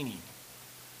good meaning.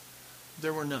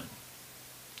 There were none.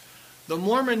 The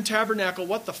Mormon Tabernacle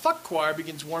What the Fuck choir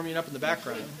begins warming up in the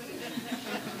background.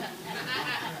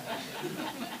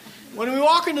 When we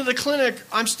walk into the clinic,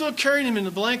 I'm still carrying him in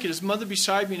the blanket, his mother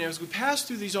beside me, and as we pass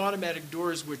through these automatic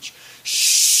doors which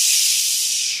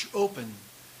open,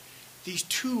 these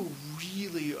 2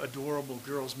 really adorable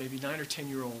girls, maybe 9 or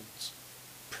 10-year-olds,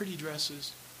 pretty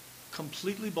dresses,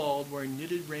 completely bald, wearing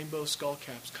knitted rainbow skull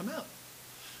caps, come out,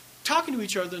 talking to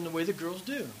each other in the way that girls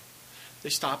do. They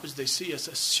stop as they see us,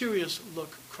 a serious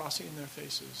look crossing their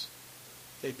faces.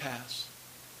 They pass.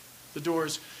 The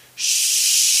doors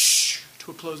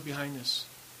to a close behind us.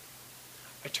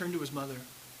 I turn to his mother.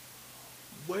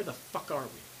 "Where the fuck are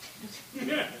we?"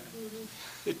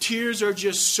 The tears are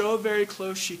just so very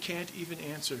close she can't even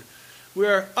answer. We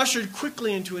are ushered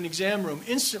quickly into an exam room.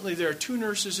 Instantly there are 2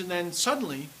 nurses and then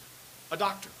suddenly a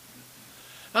doctor.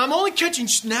 Now, I'm only catching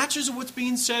snatches of what's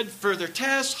being said. Further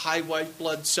tests, high white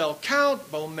blood cell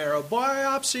count, bone marrow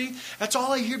biopsy. That's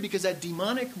all I hear because that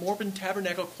demonic Mormon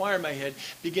Tabernacle choir in my head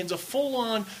begins a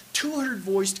full-on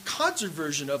 200-voiced concert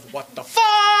version of "What the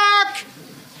fuck?"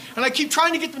 And I keep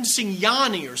trying to get them to sing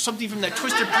Yanni or something from that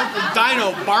Twisted Purple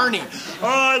Dino Barney.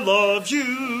 "I love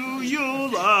you, you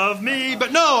love me."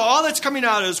 But no, all that's coming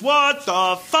out is "What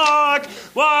the fuck?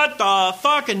 What the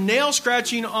fuck?" and nail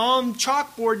scratching on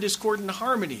chalkboard discordant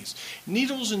harmonies.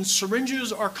 Needles and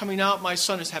syringes are coming out. My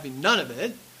son is having none of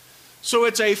it. So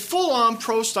it's a full-on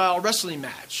pro-style wrestling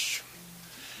match.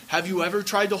 Have you ever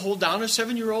tried to hold down a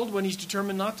 7-year-old when he's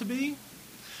determined not to be?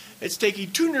 It's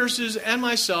taking 2 nurses and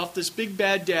myself, this big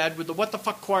bad dad with the "What the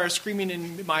fuck" choir screaming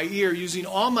in my ear, using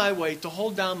all my weight to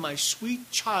hold down my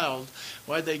sweet child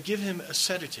while they give him a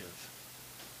sedative.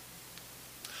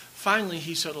 Finally,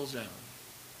 he settles down.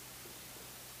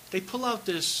 They pull out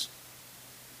this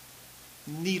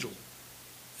needle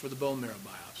for the bone marrow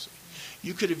biopsy.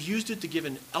 You could have used it to give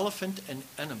an elephant an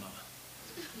enema.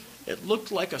 It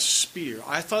looked like a spear.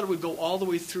 I thought it would go all the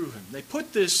way through him. They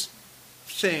put this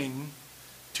thing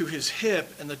to his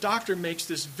hip, and the doctor makes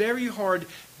this very hard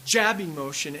jabbing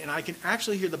motion, and I can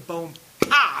actually hear the bone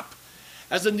pop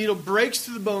as the needle breaks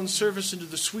through the bone surface into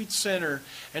the sweet center,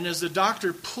 and as the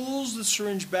doctor pulls the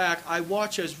syringe back, I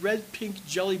watch as red-pink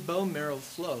jelly bone marrow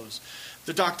flows.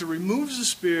 The doctor removes the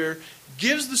spear,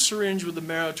 gives the syringe with the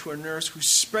marrow to a nurse who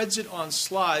spreads it on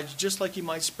slides, just like you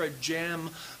might spread jam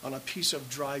on a piece of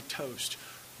dry toast,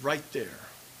 right there.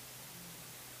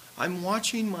 I'm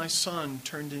watching my son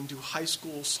turned into a high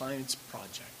school science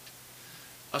project,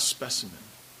 a specimen.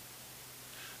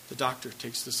 The doctor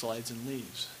takes the slides and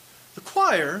leaves. The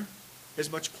choir is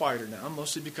much quieter now,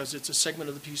 mostly because it's a segment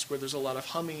of the piece where there's a lot of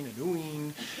humming and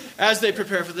oohing as they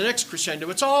prepare for the next crescendo.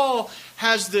 It's all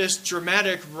has this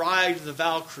dramatic Ride of the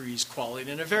Valkyries quality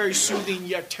in a very soothing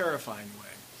yet terrifying way.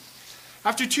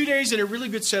 After 2 days and a really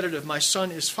good sedative, my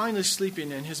son is finally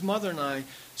sleeping, and his mother and I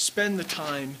spend the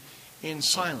time in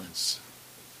silence.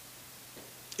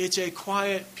 It's a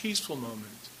quiet, peaceful moment.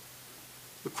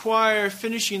 The choir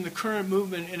finishing the current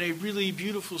movement in a really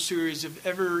beautiful series of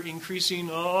ever-increasing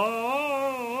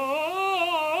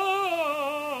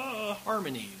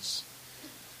harmonies.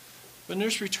 The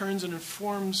nurse returns and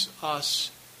informs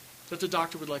us that the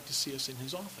doctor would like to see us in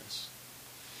his office.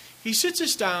 He sits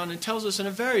us down and tells us in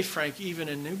a very frank, even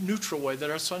and neutral way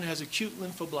that our son has acute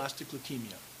lymphoblastic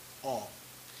leukemia. All.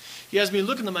 He has me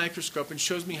look in the microscope and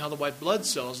shows me how the white blood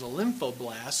cells, the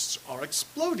lymphoblasts, are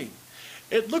exploding.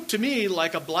 It looked to me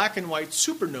like a black and white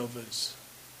supernovas,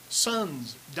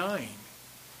 suns dying.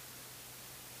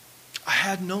 I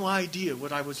had no idea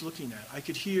what I was looking at. I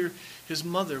could hear his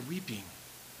mother weeping.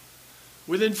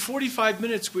 Within 45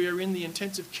 minutes, we are in the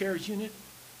intensive care unit.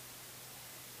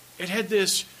 It had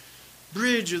this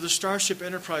bridge of the Starship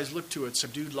Enterprise look to it,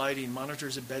 subdued lighting,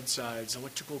 monitors at bedsides,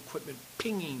 electrical equipment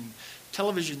pinging,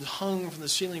 televisions hung from the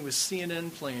ceiling with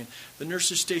CNN playing, the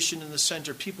nurses stationed in the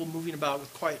center, people moving about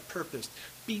with quiet purpose,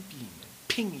 beeping,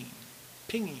 pinging,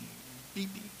 beeping.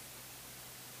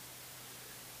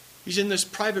 He's in this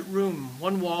private room,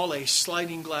 one wall, a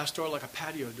sliding glass door like a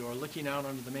patio door, looking out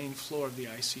onto the main floor of the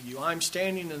ICU. I'm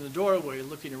standing in the doorway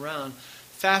looking around,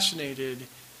 fascinated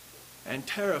and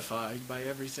terrified by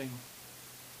everything.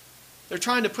 They're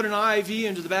trying to put an IV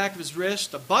into the back of his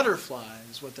wrist. A butterfly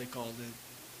is what they called it.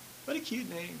 What a cute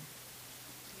name.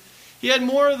 He had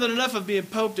more than enough of being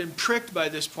poked and pricked by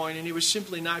this point, and he was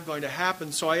simply not going to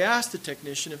happen. So I asked the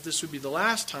technician if this would be the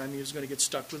last time he was going to get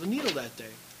stuck with a needle that day.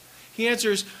 He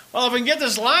answers, well, if we can get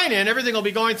this line in, everything will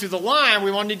be going through the line.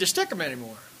 We won't need to stick him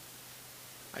anymore.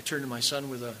 I turned to my son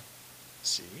with a,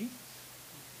 see?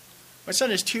 My son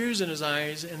has tears in his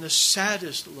eyes and the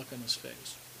saddest look on his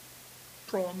face.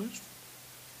 Promise.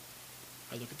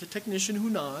 I look at the technician who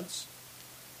nods.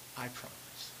 I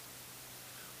promise.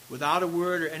 Without a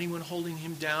word or anyone holding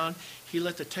him down, he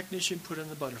let the technician put in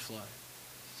the butterfly.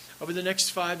 Over the next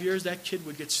 5 years, that kid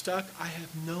would get stuck, I have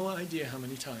no idea how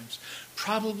many times.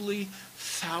 Probably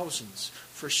thousands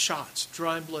for shots,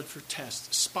 drawing blood for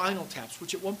tests, spinal taps,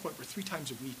 which at one point were 3 times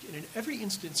a week. And in every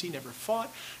instance, he never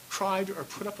fought, cried, or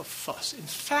put up a fuss. In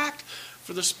fact,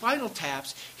 for the spinal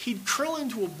taps, he'd curl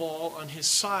into a ball on his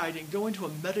side and go into a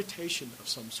meditation of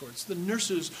some sorts. The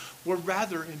nurses were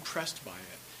rather impressed by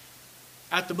it.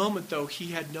 At the moment, though,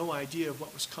 he had no idea of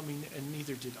what was coming, and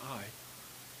neither did I.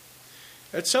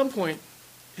 At some point,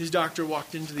 his doctor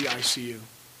walked into the ICU.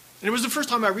 And it was the first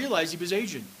time I realized he was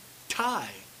Asian. Thai,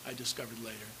 I discovered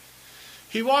later.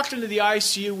 He walked into the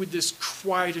ICU with this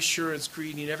quiet assurance,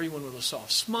 greeting everyone with a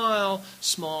soft smile,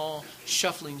 small,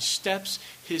 shuffling steps,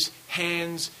 his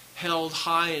hands held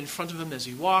high in front of him as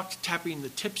he walked, tapping the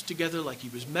tips together like he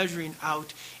was measuring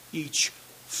out each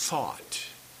thought.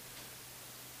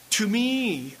 To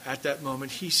me, at that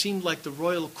moment, he seemed like the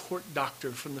royal court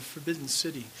doctor from the Forbidden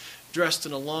City, dressed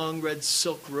in a long red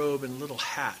silk robe and little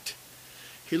hat.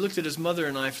 He looked at his mother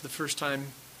and I for the first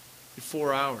time in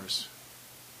 4 hours.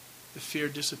 The fear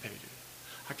dissipated.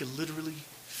 I could literally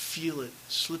feel it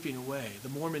slipping away, the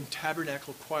Mormon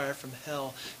tabernacle choir from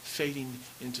hell fading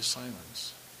into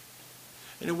silence.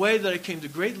 In a way that I came to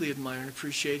greatly admire and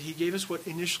appreciate, he gave us what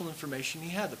initial information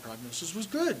he had. The prognosis was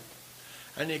good.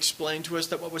 And he explained to us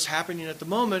that what was happening at the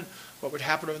moment, what would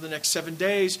happen over the next 7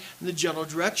 days, and the general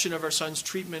direction of our son's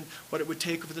treatment, what it would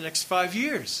take over the next 5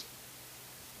 years.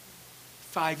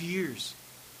 5 years.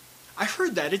 I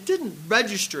heard that. It didn't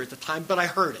register at the time, but I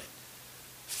heard it.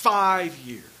 5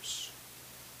 years.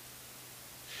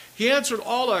 He answered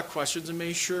all our questions and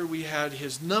made sure we had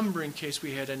his number in case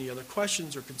we had any other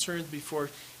questions or concerns before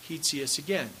he'd see us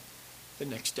again the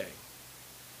next day.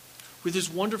 With his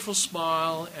wonderful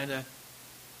smile and a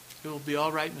 "It will be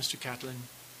all right, Mr. Catlin"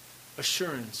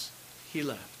 assurance, he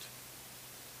left.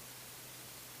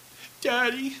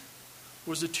 "Daddy"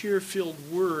 was a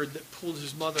tear-filled word that pulled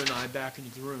his mother and I back into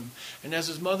the room. And as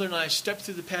his mother and I stepped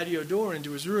through the patio door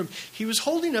into his room, he was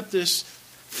holding up this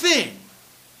thing.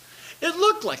 It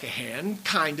looked like a hand,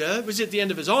 kinda. It was at the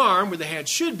end of his arm, where the hand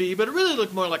should be, but it really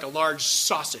looked more like a large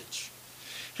sausage.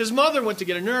 His mother went to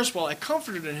get a nurse while I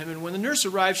comforted him, and when the nurse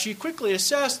arrived, she quickly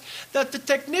assessed that the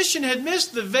technician had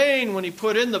missed the vein when he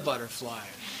put in the butterfly.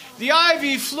 The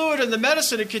IV fluid and the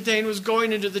medicine it contained was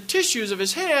going into the tissues of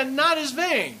his hand, not his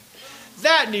vein.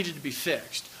 That needed to be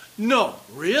fixed. "No,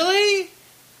 really?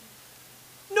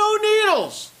 No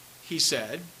needles," he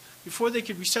said. Before they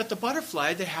could reset the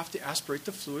butterfly, they'd have to aspirate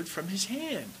the fluid from his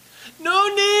hand. "No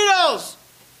needles!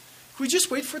 Can we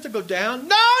just wait for it to go down?"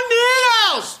 "No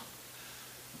needles!"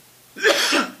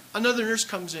 Another nurse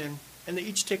comes in, and they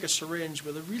each take a syringe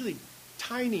with a really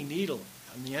tiny needle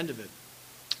on the end of it.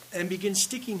 and began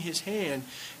sticking his hand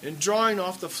and drawing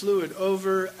off the fluid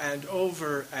over and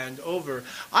over and over.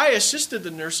 I assisted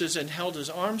the nurses and held his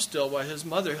arm still while his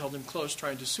mother held him close,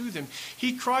 trying to soothe him.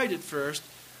 He cried at first,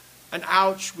 an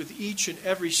ouch with each and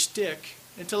every stick,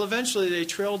 until eventually they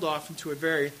trailed off into a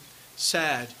very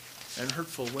sad and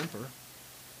hurtful whimper.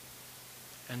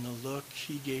 And the look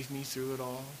he gave me through it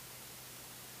all,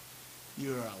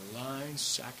 you're a lying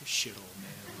sack of shit,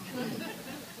 old man.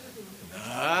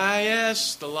 Ah,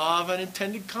 yes, the law of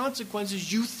unintended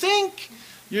consequences. You think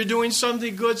you're doing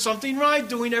something good, something right,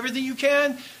 doing everything you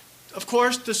can, of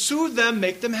course, to soothe them,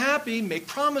 make them happy, make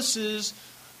promises.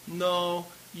 No,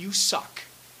 you suck.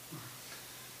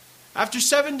 After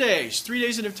 7 days, 3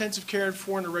 days in intensive care and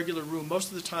 4 in a regular room, most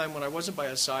of the time when I wasn't by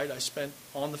his side, I spent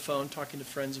on the phone talking to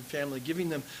friends and family, giving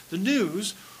them the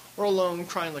news, or alone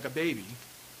crying like a baby.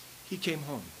 He came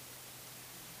home.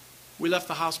 We left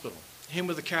the hospital. Him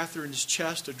with a catheter in his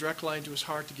chest, a direct line to his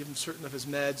heart to give him certain of his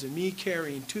meds, and me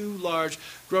carrying 2 large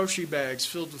grocery bags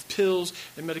filled with pills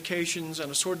and medications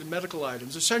and assorted medical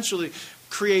items, essentially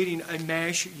creating a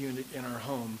MASH unit in our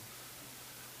home.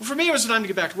 Well, for me, it was time to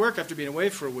get back to work after being away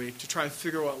for a week to try and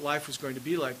figure out what life was going to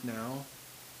be like now.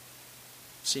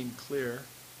 It seemed clear.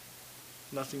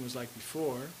 Nothing was like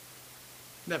before.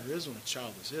 Never is when a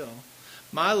child is ill.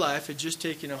 My life had just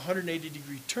taken a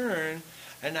 180-degree turn,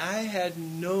 and I had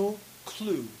no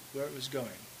clue where it was going.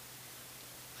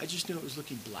 I just knew it was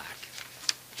looking black.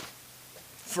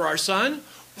 For our son,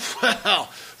 well,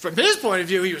 from his point of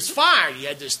view, he was fine. He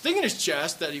had this thing in his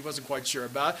chest that he wasn't quite sure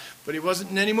about, but he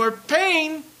wasn't in any more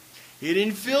pain. He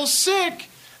didn't feel sick.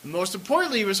 And most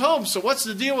importantly, he was home. So what's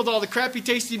the deal with all the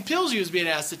crappy-tasting pills he was being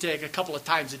asked to take a couple of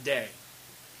times a day?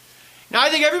 Now, I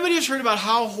think everybody has heard about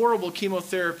how horrible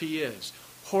chemotherapy is.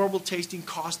 Horrible tasting,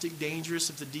 caustic, dangerous.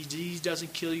 If the disease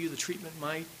doesn't kill you, the treatment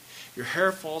might. Your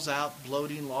hair falls out,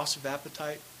 bloating, loss of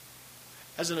appetite.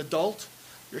 As an adult,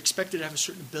 you're expected to have a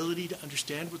certain ability to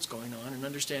understand what's going on and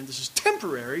understand this is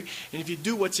temporary. And if you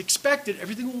do what's expected,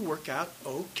 everything will work out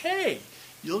okay.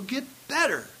 You'll get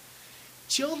better.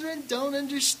 Children don't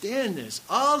understand this.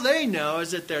 All they know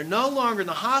is that they're no longer in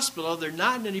the hospital, they're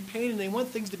not in any pain, and they want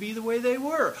things to be the way they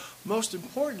were. Most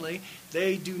importantly,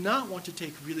 they do not want to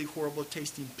take really horrible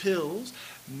tasting pills,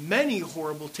 many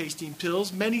horrible tasting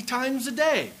pills, many times a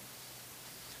day.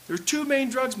 There are 2 main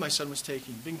drugs my son was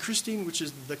taking. Vincristine, which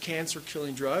is the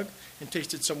cancer-killing drug, and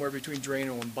tasted somewhere between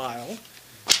Drano and bile.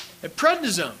 And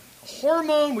prednisone, a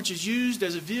hormone which is used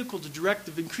as a vehicle to direct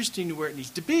the vincristine to where it needs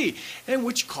to be, and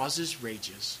which causes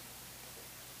rages.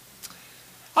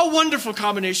 A wonderful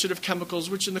combination of chemicals,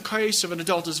 which in the case of an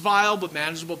adult is vile, but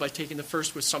manageable by taking the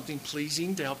first with something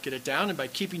pleasing to help get it down, and by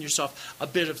keeping yourself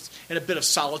in a bit of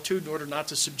solitude in order not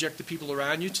to subject the people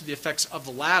around you to the effects of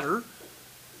the latter.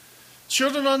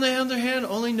 Children, on the other hand,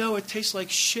 only know it tastes like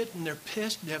shit, and they're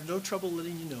pissed and have no trouble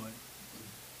letting you know it.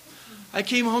 I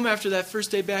came home after that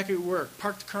first day back at work,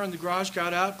 parked the car in the garage,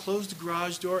 got out, closed the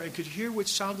garage door, and could hear what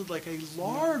sounded like a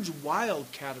large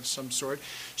wildcat of some sort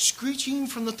screeching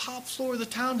from the top floor of the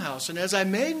townhouse. And as I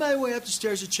made my way up the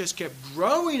stairs, the chest kept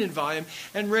growing in volume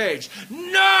and rage.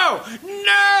 No!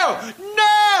 No!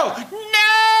 No!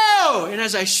 No! And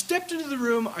as I stepped into the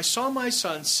room, I saw my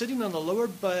son sitting on the lower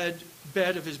bed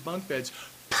of his bunk beds,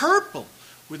 purple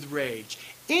with rage,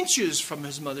 inches from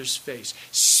his mother's face,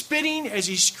 spitting as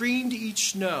he screamed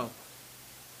each no.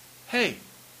 Hey,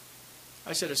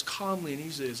 I said as calmly and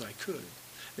easily as I could.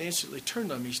 They instantly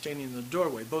turned on me, standing in the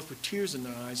doorway, both with tears in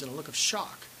their eyes and a look of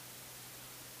shock.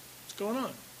 What's going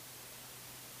on?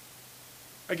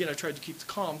 Again, I tried to keep the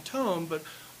calm tone, but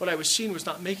what I was seeing was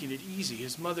not making it easy.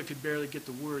 His mother could barely get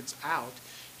the words out.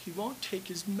 He won't take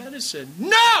his medicine.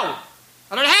 No!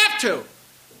 I don't have to!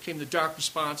 Came the dark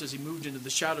response as he moved into the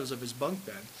shadows of his bunk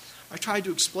bed. I tried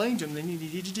to explain to him that he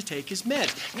needed to take his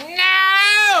meds.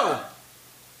 No!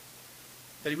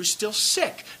 That he was still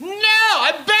sick. No!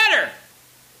 I better!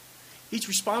 Each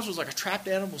response was like a trapped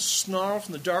animal's snarl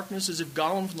from the darkness, as if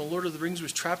Gollum from the Lord of the Rings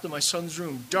was trapped in my son's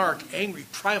room. Dark, angry,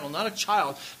 primal, not a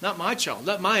child, not my child,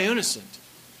 not my innocent.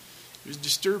 It was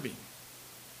disturbing.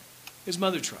 His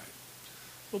mother tried.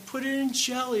 Well, put it in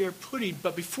jelly or pudding.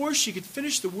 But before she could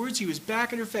finish the words, he was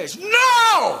back in her face.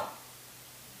 No!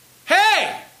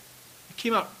 Hey! It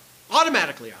came out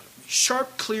automatically out of me.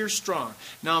 Sharp, clear, strong.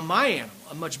 Now my animal,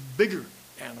 a much bigger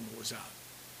animal, was out.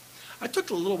 I took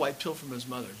the little white pill from his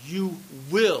mother. You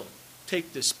will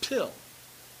take this pill.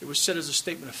 It was said as a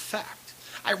statement of fact.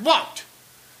 I won't.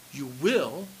 You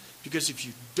will, because if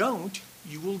you don't,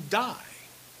 you will die.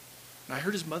 And I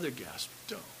heard his mother gasp,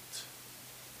 don't.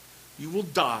 You will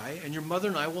die, and your mother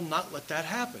and I will not let that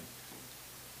happen.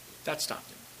 That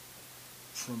stopped him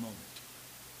for a moment.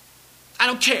 I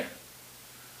don't care.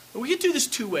 But we can do this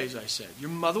 2 ways, I said. Your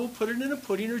mother will put it in a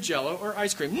pudding or Jell-O or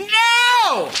ice cream.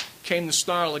 No! Came the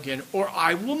snarl again. Or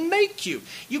I will make you.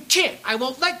 You can't. I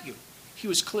won't let you. He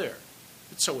was clear,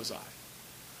 but so was I.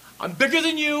 I'm bigger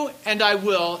than you, and I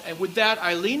will. And with that,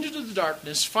 I leaned into the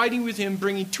darkness, fighting with him,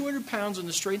 bringing 200 pounds on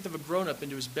the strength of a grown-up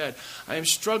into his bed. I am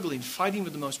struggling, fighting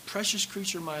with the most precious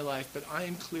creature in my life, but I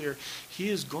am clear he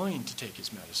is going to take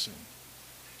his medicine.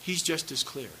 He's just as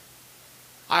clear.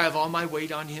 I have all my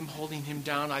weight on him, holding him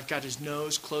down. I've got his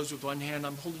nose closed with one hand.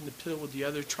 I'm holding the pill with the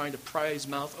other, trying to pry his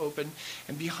mouth open.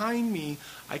 And behind me,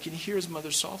 I can hear his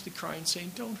mother softly crying,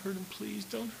 saying, don't hurt him, please,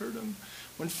 don't hurt him.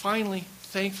 When finally,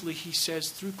 thankfully, he says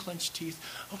through clenched teeth,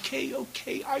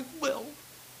 okay, I will.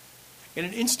 In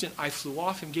an instant, I flew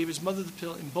off him, gave his mother the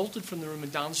pill, and bolted from the room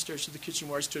and down the stairs to the kitchen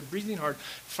where I stood, breathing hard,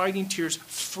 fighting tears,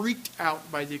 freaked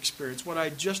out by the experience. What I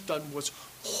had just done was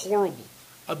horrible,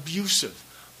 abusive,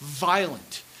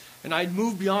 violent. And I'd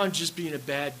moved beyond just being a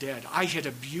bad dad. I had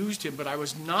abused him, but I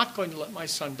was not going to let my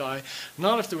son die,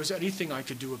 not if there was anything I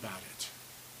could do about it.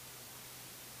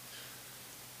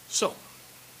 So,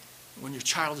 when your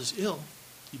child is ill,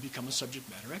 you become a subject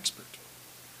matter expert.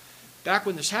 Back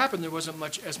when this happened, there wasn't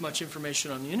as much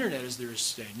information on the internet as there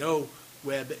is today. No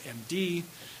WebMD,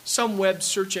 some web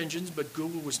search engines, but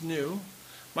Google was new.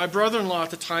 My brother-in-law at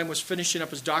the time was finishing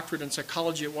up his doctorate in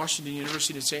psychology at Washington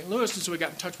University in St. Louis, and so we got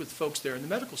in touch with folks there in the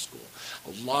medical school.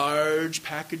 A large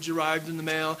package arrived in the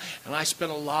mail, and I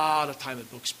spent a lot of time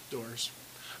at bookstores.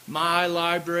 My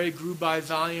library grew by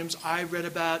volumes. I read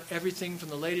about everything from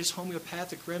the latest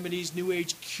homeopathic remedies, new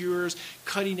age cures,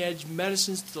 cutting-edge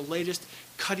medicines, to the latest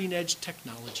cutting-edge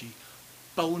technology,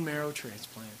 bone marrow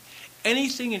transplant.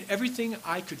 Anything and everything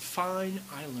I could find,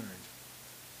 I learned.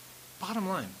 Bottom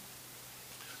line,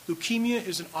 leukemia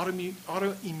is an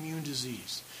autoimmune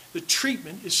disease. The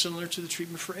treatment is similar to the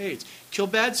treatment for AIDS. Kill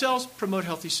bad cells, promote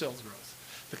healthy cell growth.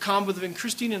 The combo of the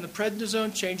vincristine and the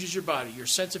prednisone changes your body, your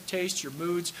sense of taste, your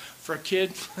moods. For a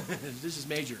kid, this is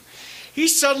major. He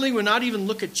suddenly would not even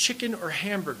look at chicken or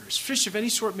hamburgers. Fish of any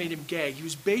sort made him gag. He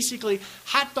was basically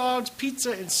hot dogs,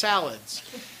 pizza, and salads.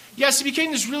 Yes, he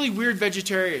became this really weird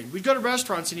vegetarian. We'd go to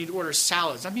restaurants and he'd order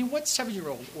salads. I mean, what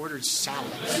 7-year-old orders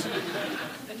salads?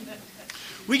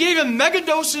 We gave him mega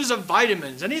doses of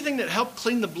vitamins, anything that helped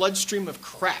clean the bloodstream of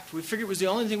crap. We figured it was the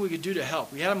only thing we could do to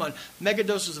help. We had him on mega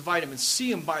doses of vitamin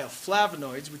C and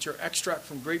bioflavonoids, which are extract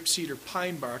from grapeseed or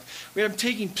pine bark. We had him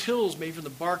taking pills made from the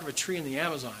bark of a tree in the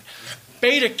Amazon.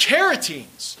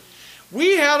 Beta-carotines.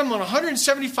 We had him on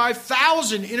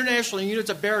 175,000 international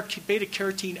units of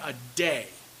beta-carotene a day.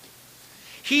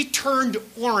 He turned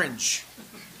orange.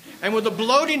 And with the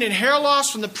bloating and hair loss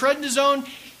from the prednisone,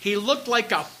 he looked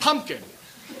like a pumpkin.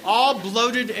 All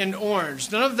bloated and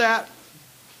orange. None of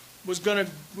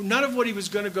what he was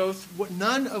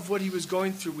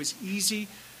going through was easy.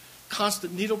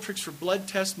 Constant needle pricks for blood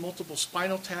tests, multiple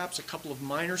spinal taps, a couple of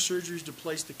minor surgeries to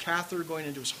place the catheter going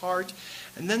into his heart.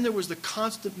 And then there was the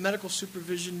constant medical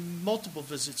supervision, multiple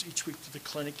visits each week to the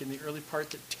clinic in the early part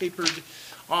that tapered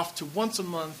off to once a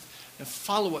month, and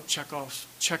follow-up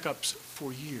checkups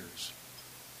for years.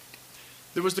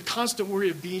 There was the constant worry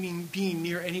of being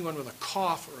near anyone with a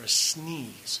cough or a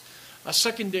sneeze. A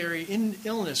secondary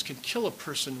illness can kill a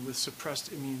person with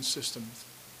suppressed immune systems.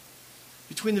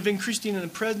 Between the vincristine and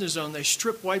the prednisone, they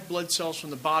strip white blood cells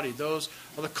from the body. Those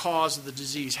are the cause of the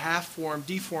disease. Half-formed,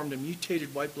 deformed, and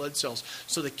mutated white blood cells,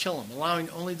 so they kill them, allowing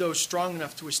only those strong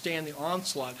enough to withstand the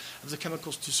onslaught of the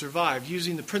chemicals to survive,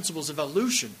 using the principles of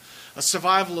evolution, a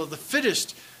survival of the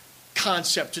fittest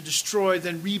concept to destroy,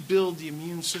 then rebuild the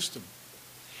immune system.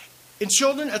 In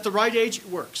children, at the right age, it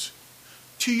works.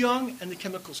 Too young, and the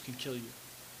chemicals can kill you.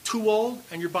 Too old,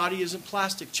 and your body isn't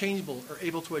plastic, changeable, or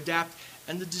able to adapt,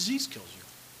 and the disease kills you.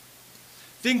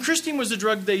 Vincristine was the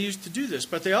drug they used to do this,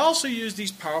 but they also used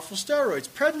these powerful steroids,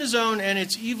 prednisone and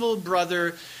its evil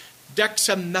brother,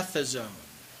 dexamethasone.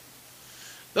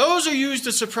 Those are used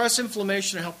to suppress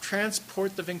inflammation and help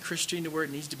transport the vincristine to where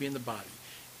it needs to be in the body,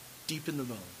 deep in the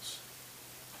bones.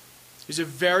 These are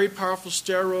very powerful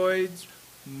steroids,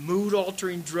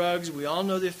 mood-altering drugs. We all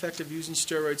know the effect of using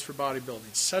steroids for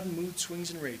bodybuilding. Sudden mood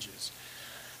swings and rages.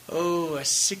 Oh, a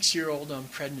 6-year-old on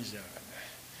prednisone.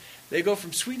 They go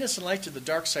from sweetness and light to the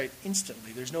dark side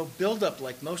instantly. There's no build-up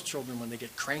like most children when they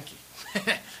get cranky.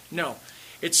 No.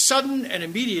 It's sudden and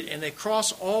immediate, and they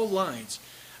cross all lines.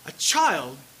 A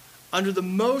child, under the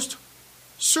most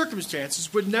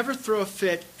circumstances, would never throw a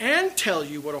fit and tell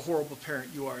you what a horrible parent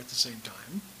you are at the same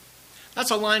time.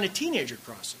 That's a line a teenager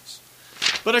crosses.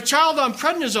 But a child on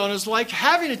prednisone is like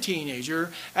having a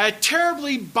teenager, a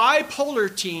terribly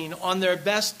bipolar teen on their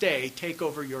best day, take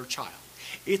over your child.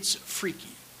 It's freaky.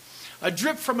 A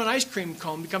drip from an ice cream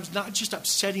cone becomes not just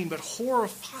upsetting, but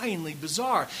horrifyingly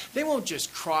bizarre. They won't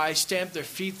just cry, stamp their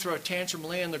feet, throw a tantrum,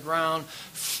 lay on the ground,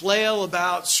 flail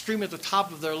about, scream at the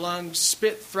top of their lungs,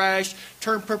 spit, thrash,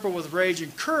 turn purple with rage,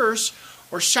 and curse,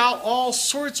 or shout all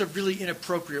sorts of really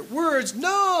inappropriate words.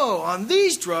 No, on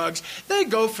these drugs, they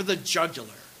go for the jugular.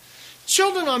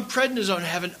 Children on prednisone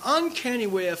have an uncanny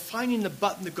way of finding the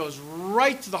button that goes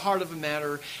right to the heart of a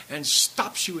matter and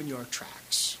stops you in your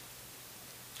tracks.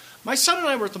 My son and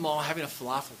I were at the mall having a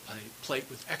falafel plate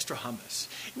with extra hummus.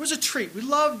 It was a treat. We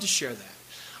loved to share that.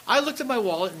 I looked at my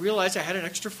wallet and realized I had an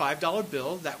extra $5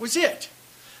 bill. That was it.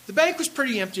 The bank was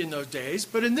pretty empty in those days,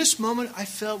 but in this moment I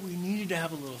felt we needed to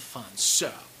have a little fun.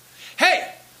 So,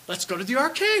 hey, let's go to the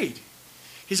arcade.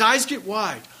 His eyes get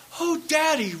wide. Oh,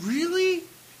 Daddy, really?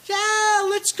 Yeah,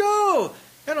 let's go.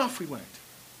 And off we went.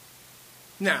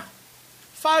 Now,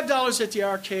 $5 at the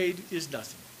arcade is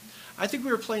nothing. I think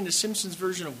we were playing the Simpsons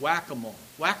version of Whack-A-Mole.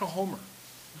 Whack-A-Homer.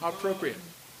 How appropriate.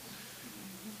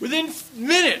 Within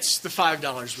minutes, the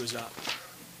 $5 was up.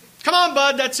 Come on,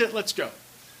 bud, that's it, let's go.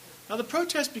 Now, the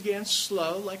protest began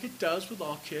slow, like it does with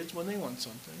all kids when they want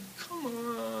something. Come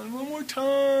on, one more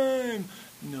time.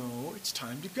 No, it's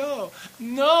time to go.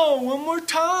 No, one more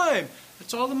time.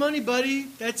 That's all the money, buddy.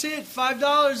 That's it,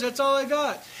 $5, that's all I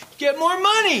got. Get more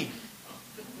money.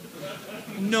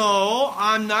 No,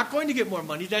 I'm not going to get more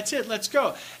money. That's it. Let's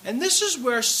go. And this is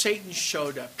where Satan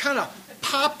showed up, kind of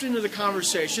popped into the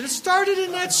conversation. It started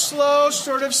in that slow,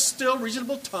 sort of still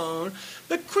reasonable tone,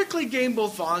 but quickly gained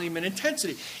both volume and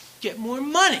intensity. Get more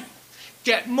money.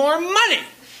 Get more money.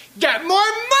 Get more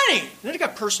money. And then it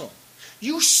got personal.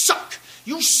 You suck.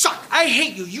 You suck. I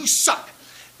hate you. You suck.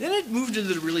 Then it moved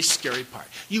into the really scary part.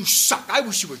 You suck. I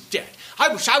wish you were dead. I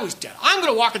wish I was dead. I'm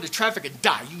going to walk into traffic and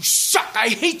die. You suck. I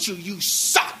hate you. You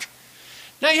suck.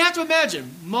 Now you have to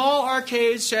imagine, mall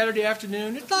arcade, Saturday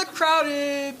afternoon. It's not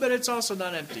crowded, but it's also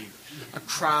not empty. A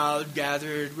crowd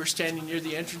gathered. We're standing near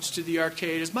the entrance to the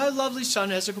arcade as my lovely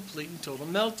son has a complete and total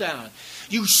meltdown.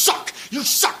 You suck. You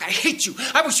suck. I hate you.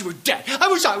 I wish you were dead. I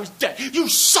wish I was dead. You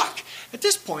suck. At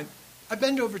this point, I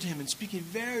bend over to him and speaking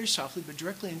very softly but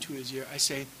directly into his ear, I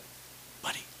say,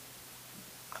 buddy,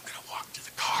 I'm going to walk to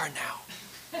the car now.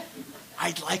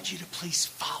 I'd like you to please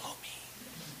follow me.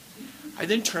 I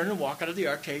then turn and walk out of the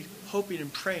arcade, hoping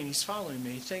and praying he's following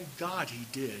me. Thank God he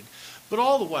did. But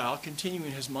all the while,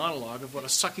 continuing his monologue of what a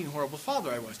sucking, horrible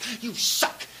father I was. You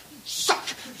suck. You suck.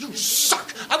 You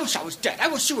suck. I wish I was dead. I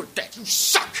wish you were dead. You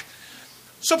suck.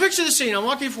 So picture the scene. I'm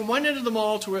walking from one end of the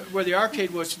mall to where the arcade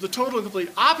was, to the total and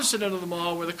complete opposite end of the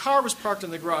mall where the car was parked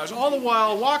in the garage. All the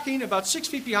while, walking about 6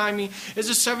 feet behind me is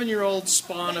a 7-year-old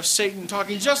spawn of Satan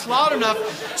talking just loud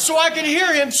enough so I can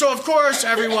hear him. So, of course,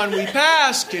 everyone we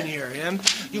pass can hear him.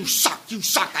 You suck. You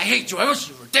suck. I hate you. I wish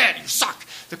you were dead. You suck.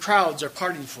 The crowds are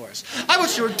partying for us. I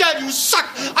wish you were dead. You suck.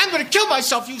 I'm going to kill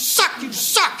myself. You suck. You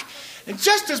suck. And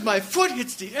just as my foot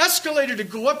hits the escalator to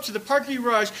go up to the parking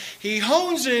garage, he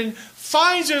hones in,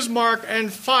 finds his mark,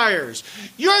 and fires.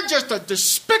 You're just a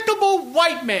despicable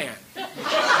white man. Did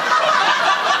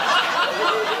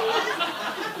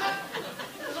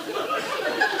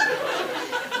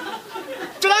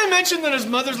I mention that his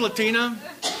mother's Latina?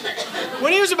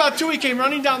 When he was about 2, he came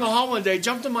running down the hall one day,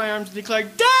 jumped in my arms, and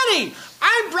declared, Daddy,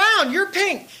 I'm brown, you're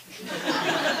pink.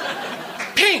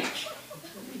 Pink.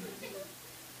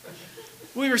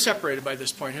 We were separated by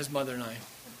this point, his mother and I.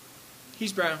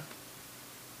 He's brown.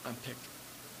 I'm pink.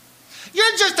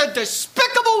 You're just a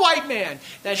despicable white man.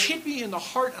 That hit me in the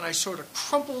heart, and I sort of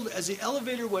crumpled as the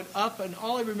elevator went up, and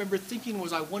all I remember thinking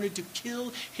was I wanted to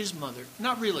kill his mother.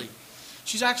 Not really.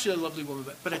 She's actually a lovely woman,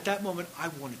 but at that moment, I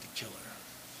wanted to kill her.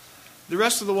 The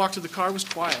rest of the walk to the car was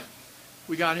quiet.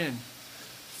 We got in.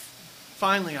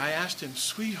 Finally, I asked him,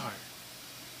 Sweetheart,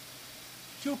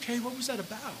 you okay? What was that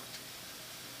about?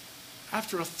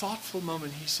 After a thoughtful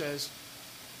moment, he says,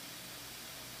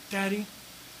 Daddy,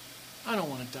 I don't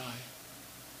want to die.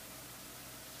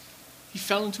 He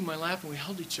fell into my lap and we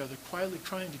held each other, quietly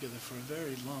crying together for a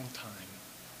very long time.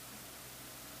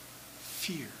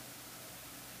 Fear.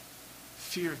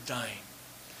 Fear of dying.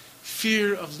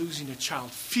 Fear of losing a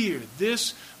child. Fear.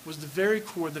 This was the very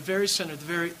core, the very center, the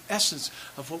very essence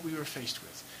of what we were faced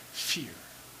with. Fear.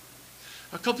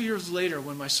 A couple years later,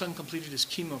 when my son completed his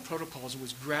chemo protocols and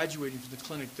was graduating from the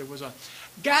clinic, there was a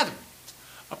gathering,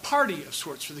 a party of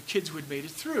sorts for the kids who had made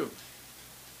it through.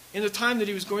 In the time that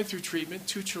he was going through treatment,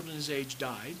 2 children his age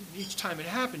died. And each time it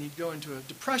happened, he'd go into a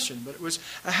depression. But it was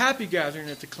a happy gathering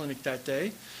at the clinic that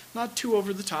day. Not too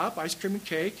over the top, ice cream and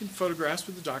cake, and photographs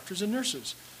with the doctors and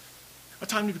nurses. A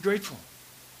time to be grateful.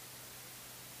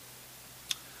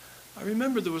 I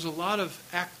remember there was a lot of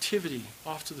activity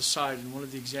off to the side in one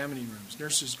of the examining rooms,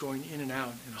 nurses going in and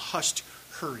out in a hushed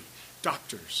hurry,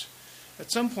 doctors.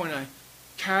 At some point, I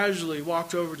casually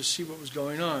walked over to see what was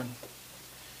going on.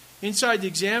 Inside the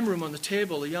exam room on the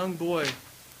table, a young boy,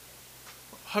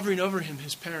 hovering over him,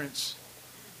 his parents,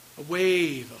 a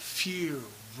wave of fear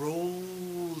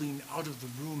rolling out of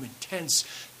the room, intense,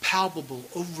 palpable,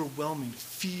 overwhelming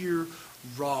fear,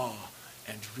 raw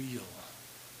and real.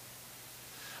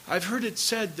 I've heard it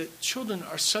said that children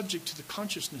are subject to the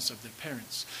consciousness of their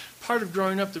parents. Part of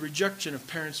growing up, the rejection of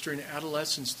parents during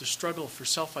adolescence, the struggle for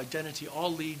self-identity,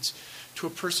 all leads to a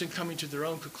person coming to their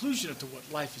own conclusion as to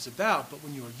what life is about. But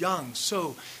when you're young,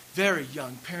 so very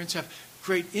young, parents have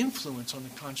great influence on the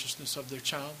consciousness of their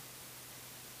child.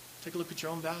 Take a look at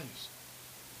your own values,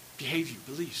 behavior,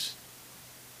 beliefs.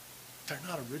 They're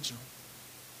not original.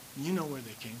 You know where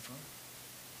they came from.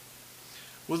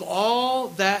 With all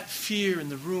that fear in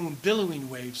the room, billowing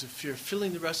waves of fear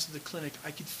filling the rest of the clinic,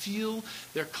 I could feel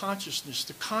their consciousness,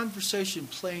 the conversation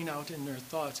playing out in their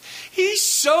thoughts. He's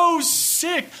so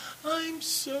sick. I'm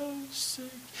so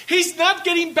sick. He's not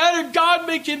getting better. God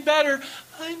make him better.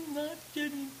 I'm not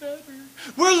getting better.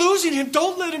 We're losing him.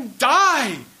 Don't let him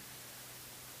die.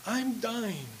 I'm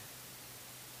dying.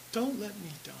 Don't let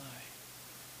me die.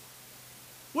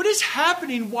 What is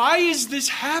happening? Why is this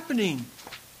happening?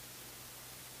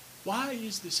 Why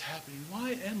is this happening?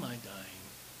 Why am I dying?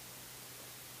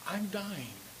 I'm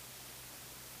dying.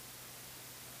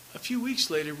 A few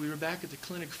weeks later, we were back at the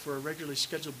clinic for a regularly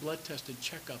scheduled blood test and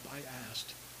checkup. I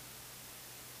asked.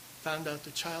 Found out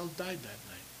the child died that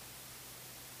night.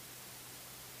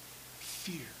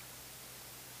 Fear.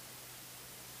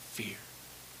 Fear.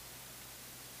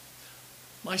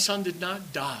 My son did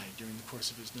not die during the course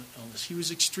of his illness. He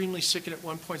was extremely sick, and at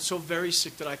one point so very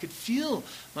sick that I could feel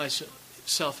myself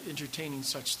entertaining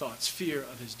such thoughts, fear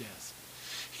of his death.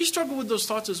 He struggled with those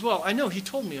thoughts as well. I know he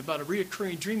told me about a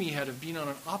reoccurring dream he had of being on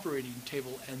an operating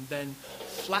table and then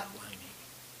flatlining.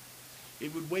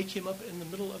 It would wake him up in the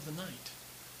middle of the night.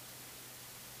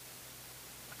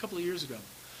 A couple of years ago,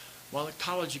 while at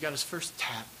college, he got his first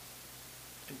tap.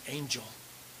 An angel.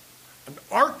 An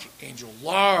archangel,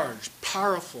 large,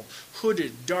 powerful,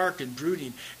 hooded, dark, and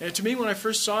brooding. And to me, when I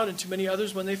first saw it, and to many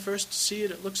others, when they first see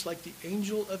it, it looks like the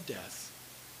angel of death.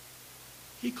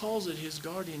 He calls it his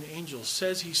guardian angel,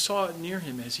 says he saw it near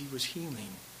him as he was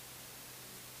healing.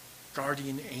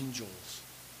 Guardian angels.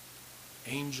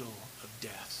 Angel of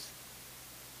death.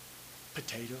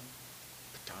 Potato.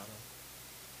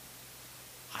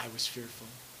 I was fearful.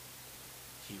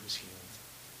 He was healing.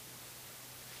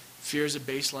 Fear is a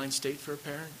baseline state for a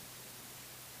parent.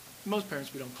 Most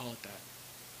parents, we don't call it that.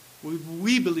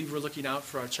 We believe we're looking out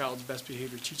for our child's best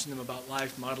behavior, teaching them about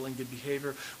life, modeling good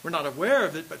behavior. We're not aware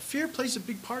of it, but fear plays a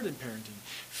big part in parenting.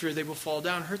 Fear they will fall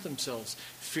down, hurt themselves.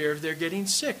 Fear of they're getting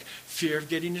sick. Fear of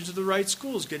getting into the right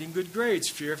schools, getting good grades.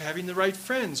 Fear of having the right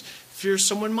friends. Fear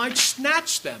someone might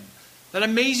snatch them. That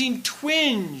amazing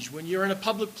twinge when you're in a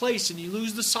public place and you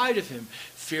lose the sight of him.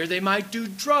 Fear they might do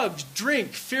drugs, drink.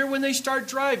 Fear when they start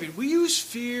driving. We use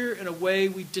fear in a way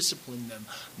we discipline them,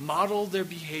 model their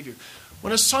behavior.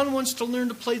 When a son wants to learn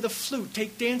to play the flute,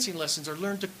 take dancing lessons, or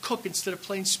learn to cook instead of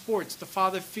playing sports, the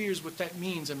father fears what that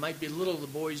means and might belittle the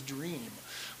boy's dream.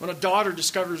 When a daughter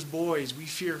discovers boys, we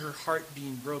fear her heart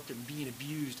being broken, being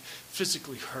abused,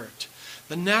 physically hurt.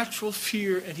 The natural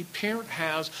fear any parent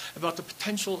has about the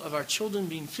potential of our children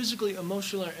being physically,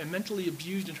 emotionally, and mentally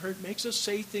abused and hurt makes us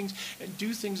say things and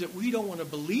do things that we don't want to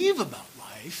believe about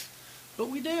life, but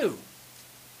we do.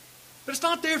 But it's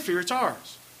not their fear, it's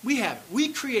ours. We have it. We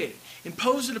create it.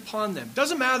 Impose it upon them.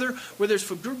 Doesn't matter whether it's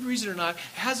for good reason or not. It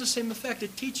has the same effect.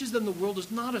 It teaches them the world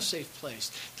is not a safe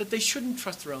place, that they shouldn't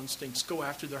trust their own instincts, go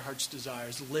after their heart's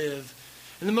desires, live.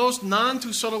 In the most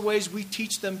non-too-subtle ways, we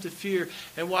teach them to fear.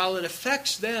 And while it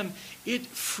affects them, it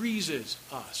freezes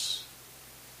us.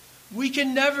 We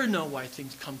can never know why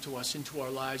things come to us, into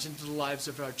our lives, into the lives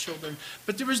of our children.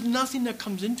 But there is nothing that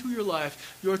comes into your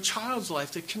life, your child's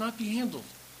life, that cannot be handled.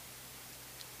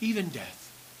 Even death.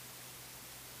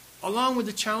 Along with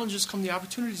the challenges come the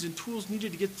opportunities and tools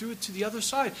needed to get through it to the other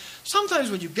side. Sometimes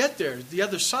when you get there, the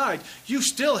other side, you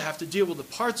still have to deal with the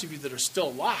parts of you that are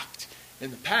still locked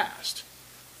in the past,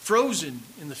 frozen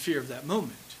in the fear of that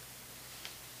moment.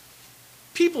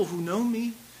 People who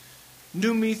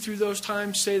knew me through those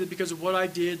times, say that because of what I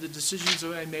did, the decisions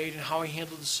that I made, and how I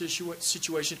handled the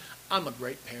situation, I'm a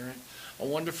great parent, a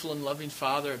wonderful and loving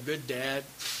father, a good dad.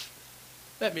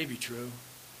 That may be true.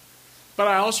 But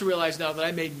I also realize now that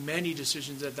I made many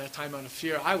decisions at that time out of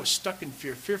fear. I was stuck in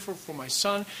fear, fearful for my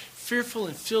son, fearful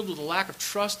and filled with a lack of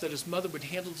trust that his mother would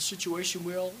handle the situation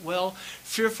well,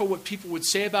 fearful what people would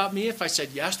say about me if I said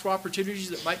yes to opportunities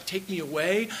that might take me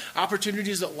away,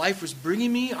 opportunities that life was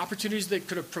bringing me, opportunities that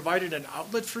could have provided an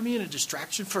outlet for me and a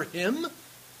distraction for him.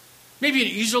 Maybe an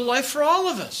easier life for all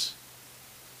of us.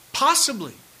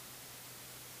 Possibly.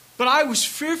 But I was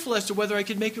fearful as to whether I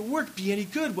could make it work, be any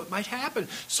good, what might happen.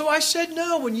 So I said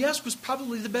no, and yes was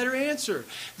probably the better answer.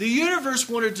 The universe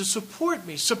wanted to support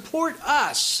me, support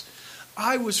us.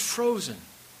 I was frozen.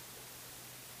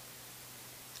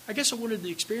 I guess I wanted the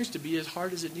experience to be as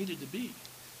hard as it needed to be.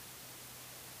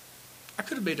 I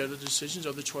could have made other decisions,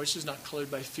 other choices, not colored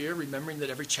by fear, remembering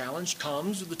that every challenge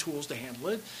comes with the tools to handle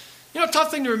it. Tough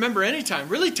thing to remember anytime.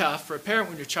 Really tough for a parent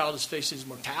when your child is facing his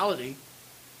mortality.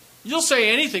 You'll say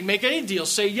anything, make any deal.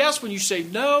 Say yes when you say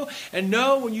no, and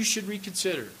no when you should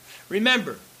reconsider.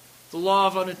 Remember, the law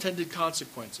of unintended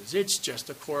consequences. It's just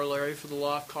a corollary for the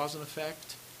law of cause and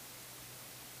effect.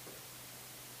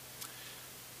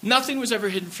 Nothing was ever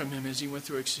hidden from him as he went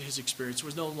through his experience. There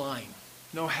was no lying,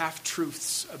 no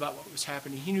half-truths about what was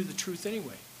happening. He knew the truth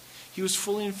anyway. He was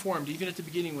fully informed, even at the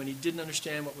beginning when he didn't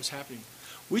understand what was happening.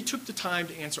 We took the time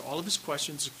to answer all of his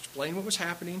questions, explain what was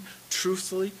happening,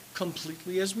 truthfully,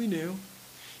 completely as we knew.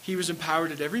 He was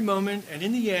empowered at every moment, and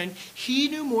in the end, he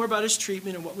knew more about his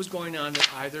treatment and what was going on than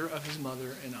either of his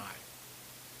mother and I.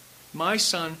 My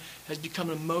son has become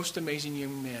a most amazing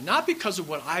young man, not because of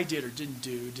what I did or didn't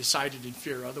do, decided in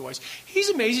fear or otherwise. He's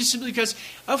amazing simply because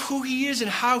of who he is and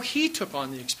how he took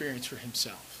on the experience for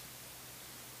himself.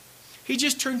 He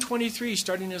just turned 23,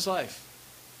 starting his life.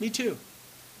 Me too.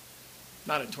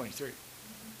 Not at 23.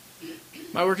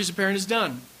 My work as a parent is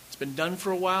done. It's been done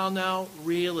for a while now,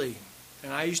 really.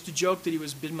 And I used to joke that he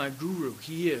has been my guru.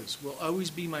 He is. Will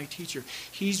always be my teacher.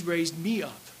 He's raised me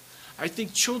up. I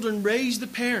think children raise the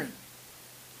parent.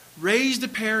 Raise the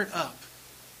parent up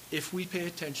if we pay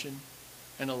attention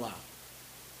and allow.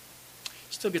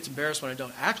 Still gets embarrassed when I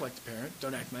don't act like the parent.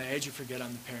 Don't act my age or forget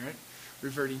I'm the parent.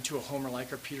 Reverting to a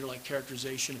Homer-like or Peter-like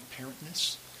characterization of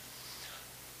parentness.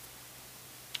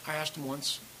 I asked him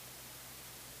once,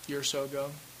 a year or so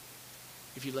ago,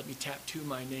 if he'd let me tattoo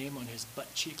my name on his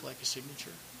butt cheek like a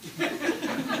signature.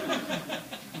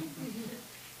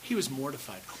 He was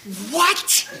mortified.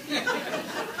 What?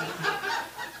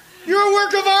 You're a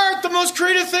work of art, the most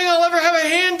creative thing I'll ever have a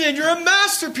hand in. You're a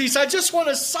masterpiece. I just want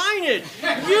to sign it.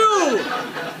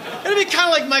 It'd be kind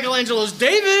of like Michelangelo's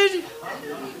David.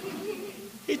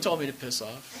 He told me to piss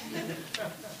off.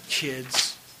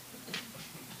 Kids.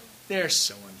 They're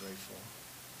so ungrateful.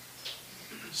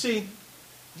 See,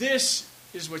 this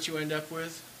is what you end up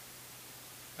with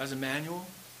as a manual,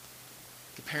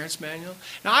 the parent's manual.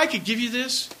 Now, I could give you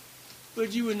this,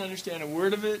 but you wouldn't understand a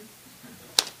word of it.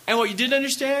 And what you did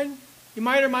understand, you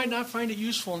might or might not find it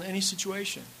useful in any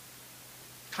situation.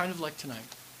 Kind of like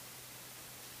tonight.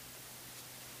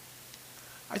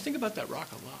 I think about that rock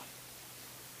a lot.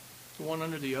 The one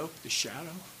under the oak, the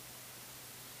shadow.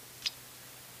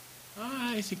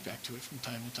 I think back to it from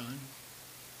time to time.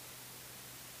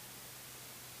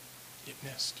 It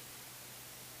missed.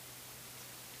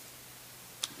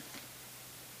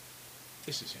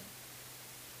 This is him.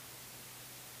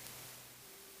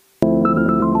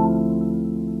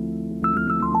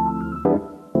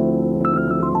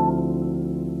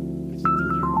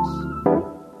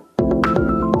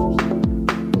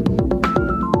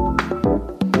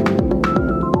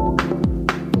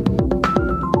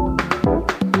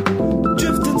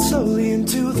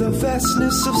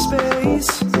 Vastness of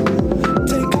space.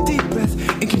 Take a deep breath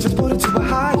and keep transported to a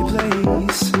higher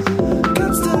place.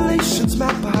 Constellations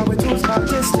map a highway towards my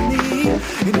destiny.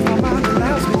 And if my mind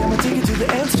allows me, I'ma take it to the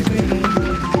nth degree.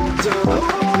 To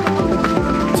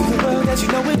the world as you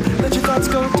know it. Let your thoughts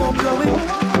go, don't blow it.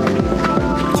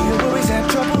 Do your worries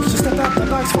and troubles? Just step out the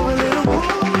box for a little.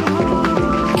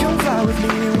 Come fly with me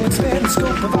and we'll expand the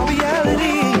scope of our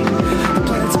reality. The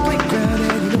planet's a playground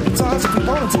and you know it's ours if we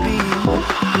want it to be.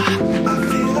 I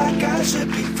feel like I should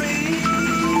be free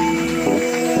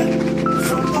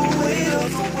from the weight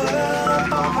of the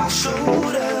world on my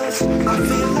shoulders. I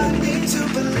feel I need to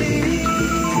believe.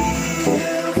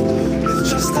 With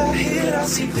just a hit, I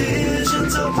see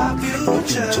visions of my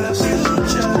future.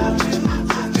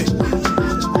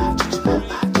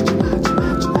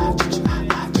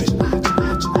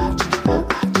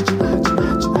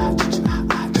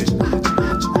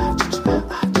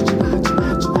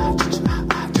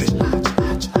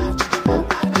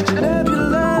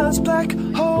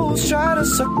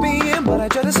 Suck me in, but I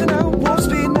jettison out. Warp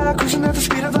speed now, cruising at the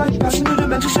speed of light. Passion new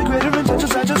dimensions and greater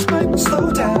intentions. I just might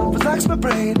slow down, relax my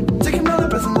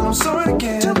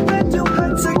again. To brand new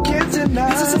heights I can't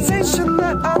deny. It's a sensation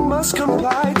that I must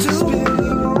comply to. Spinning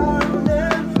round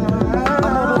and round.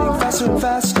 I'm running faster and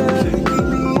faster. Keep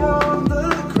me on the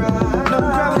ground. No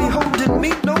gravity holding me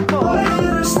no more.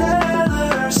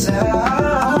 Interstellar sound.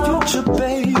 Our future,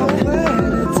 baby.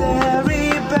 Planetary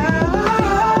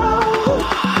bound.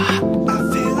 I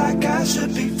feel like I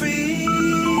should be free.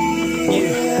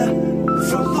 Yeah.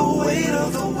 From the weight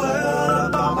of the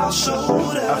world on my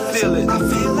shoulders. I feel it. I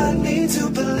feel I need to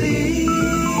believe.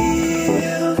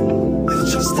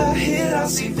 With just a hit, I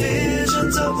see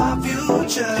visions of my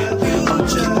future. I'm my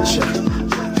future.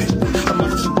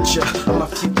 I'm my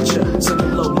future. So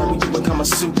low, now we doing Kama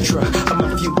Sutra. I'm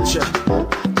my future.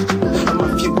 I'm my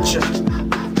future.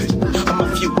 I'm my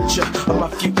future. I'm my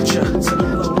future. So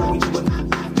low, now we doing.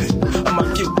 I'm my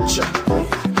future.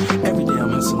 Every day I'm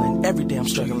hustling, every day I'm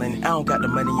struggling. I don't got the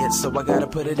money yet, so I gotta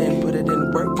put it in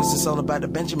work, cause it's all about the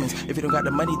Benjamins. If you don't got the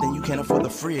money, then you can't afford the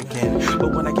free again.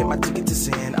 But when I get my ticket to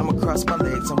sin, I'ma cross my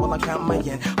legs, and while I count my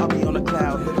yen, I'll be on a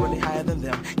cloud, literally higher than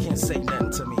them. Can't say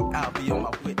nothing to me, I'll be on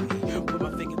my Whitney. With my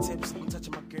fingertips, I'm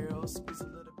touching my girl, squeeze a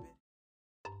little bit.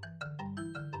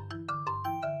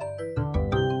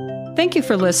 Thank you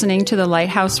for listening to the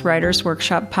Lighthouse Writers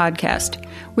Workshop podcast.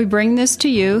 We bring this to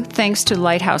you thanks to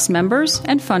Lighthouse members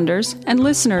and funders and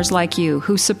listeners like you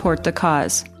who support the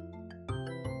cause.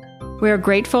 We are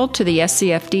grateful to the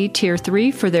SCFD Tier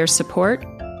 3 for their support.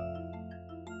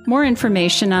 More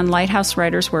information on Lighthouse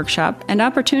Writers Workshop and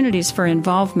opportunities for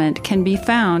involvement can be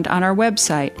found on our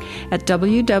website at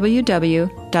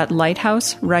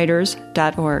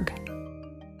www.lighthousewriters.org.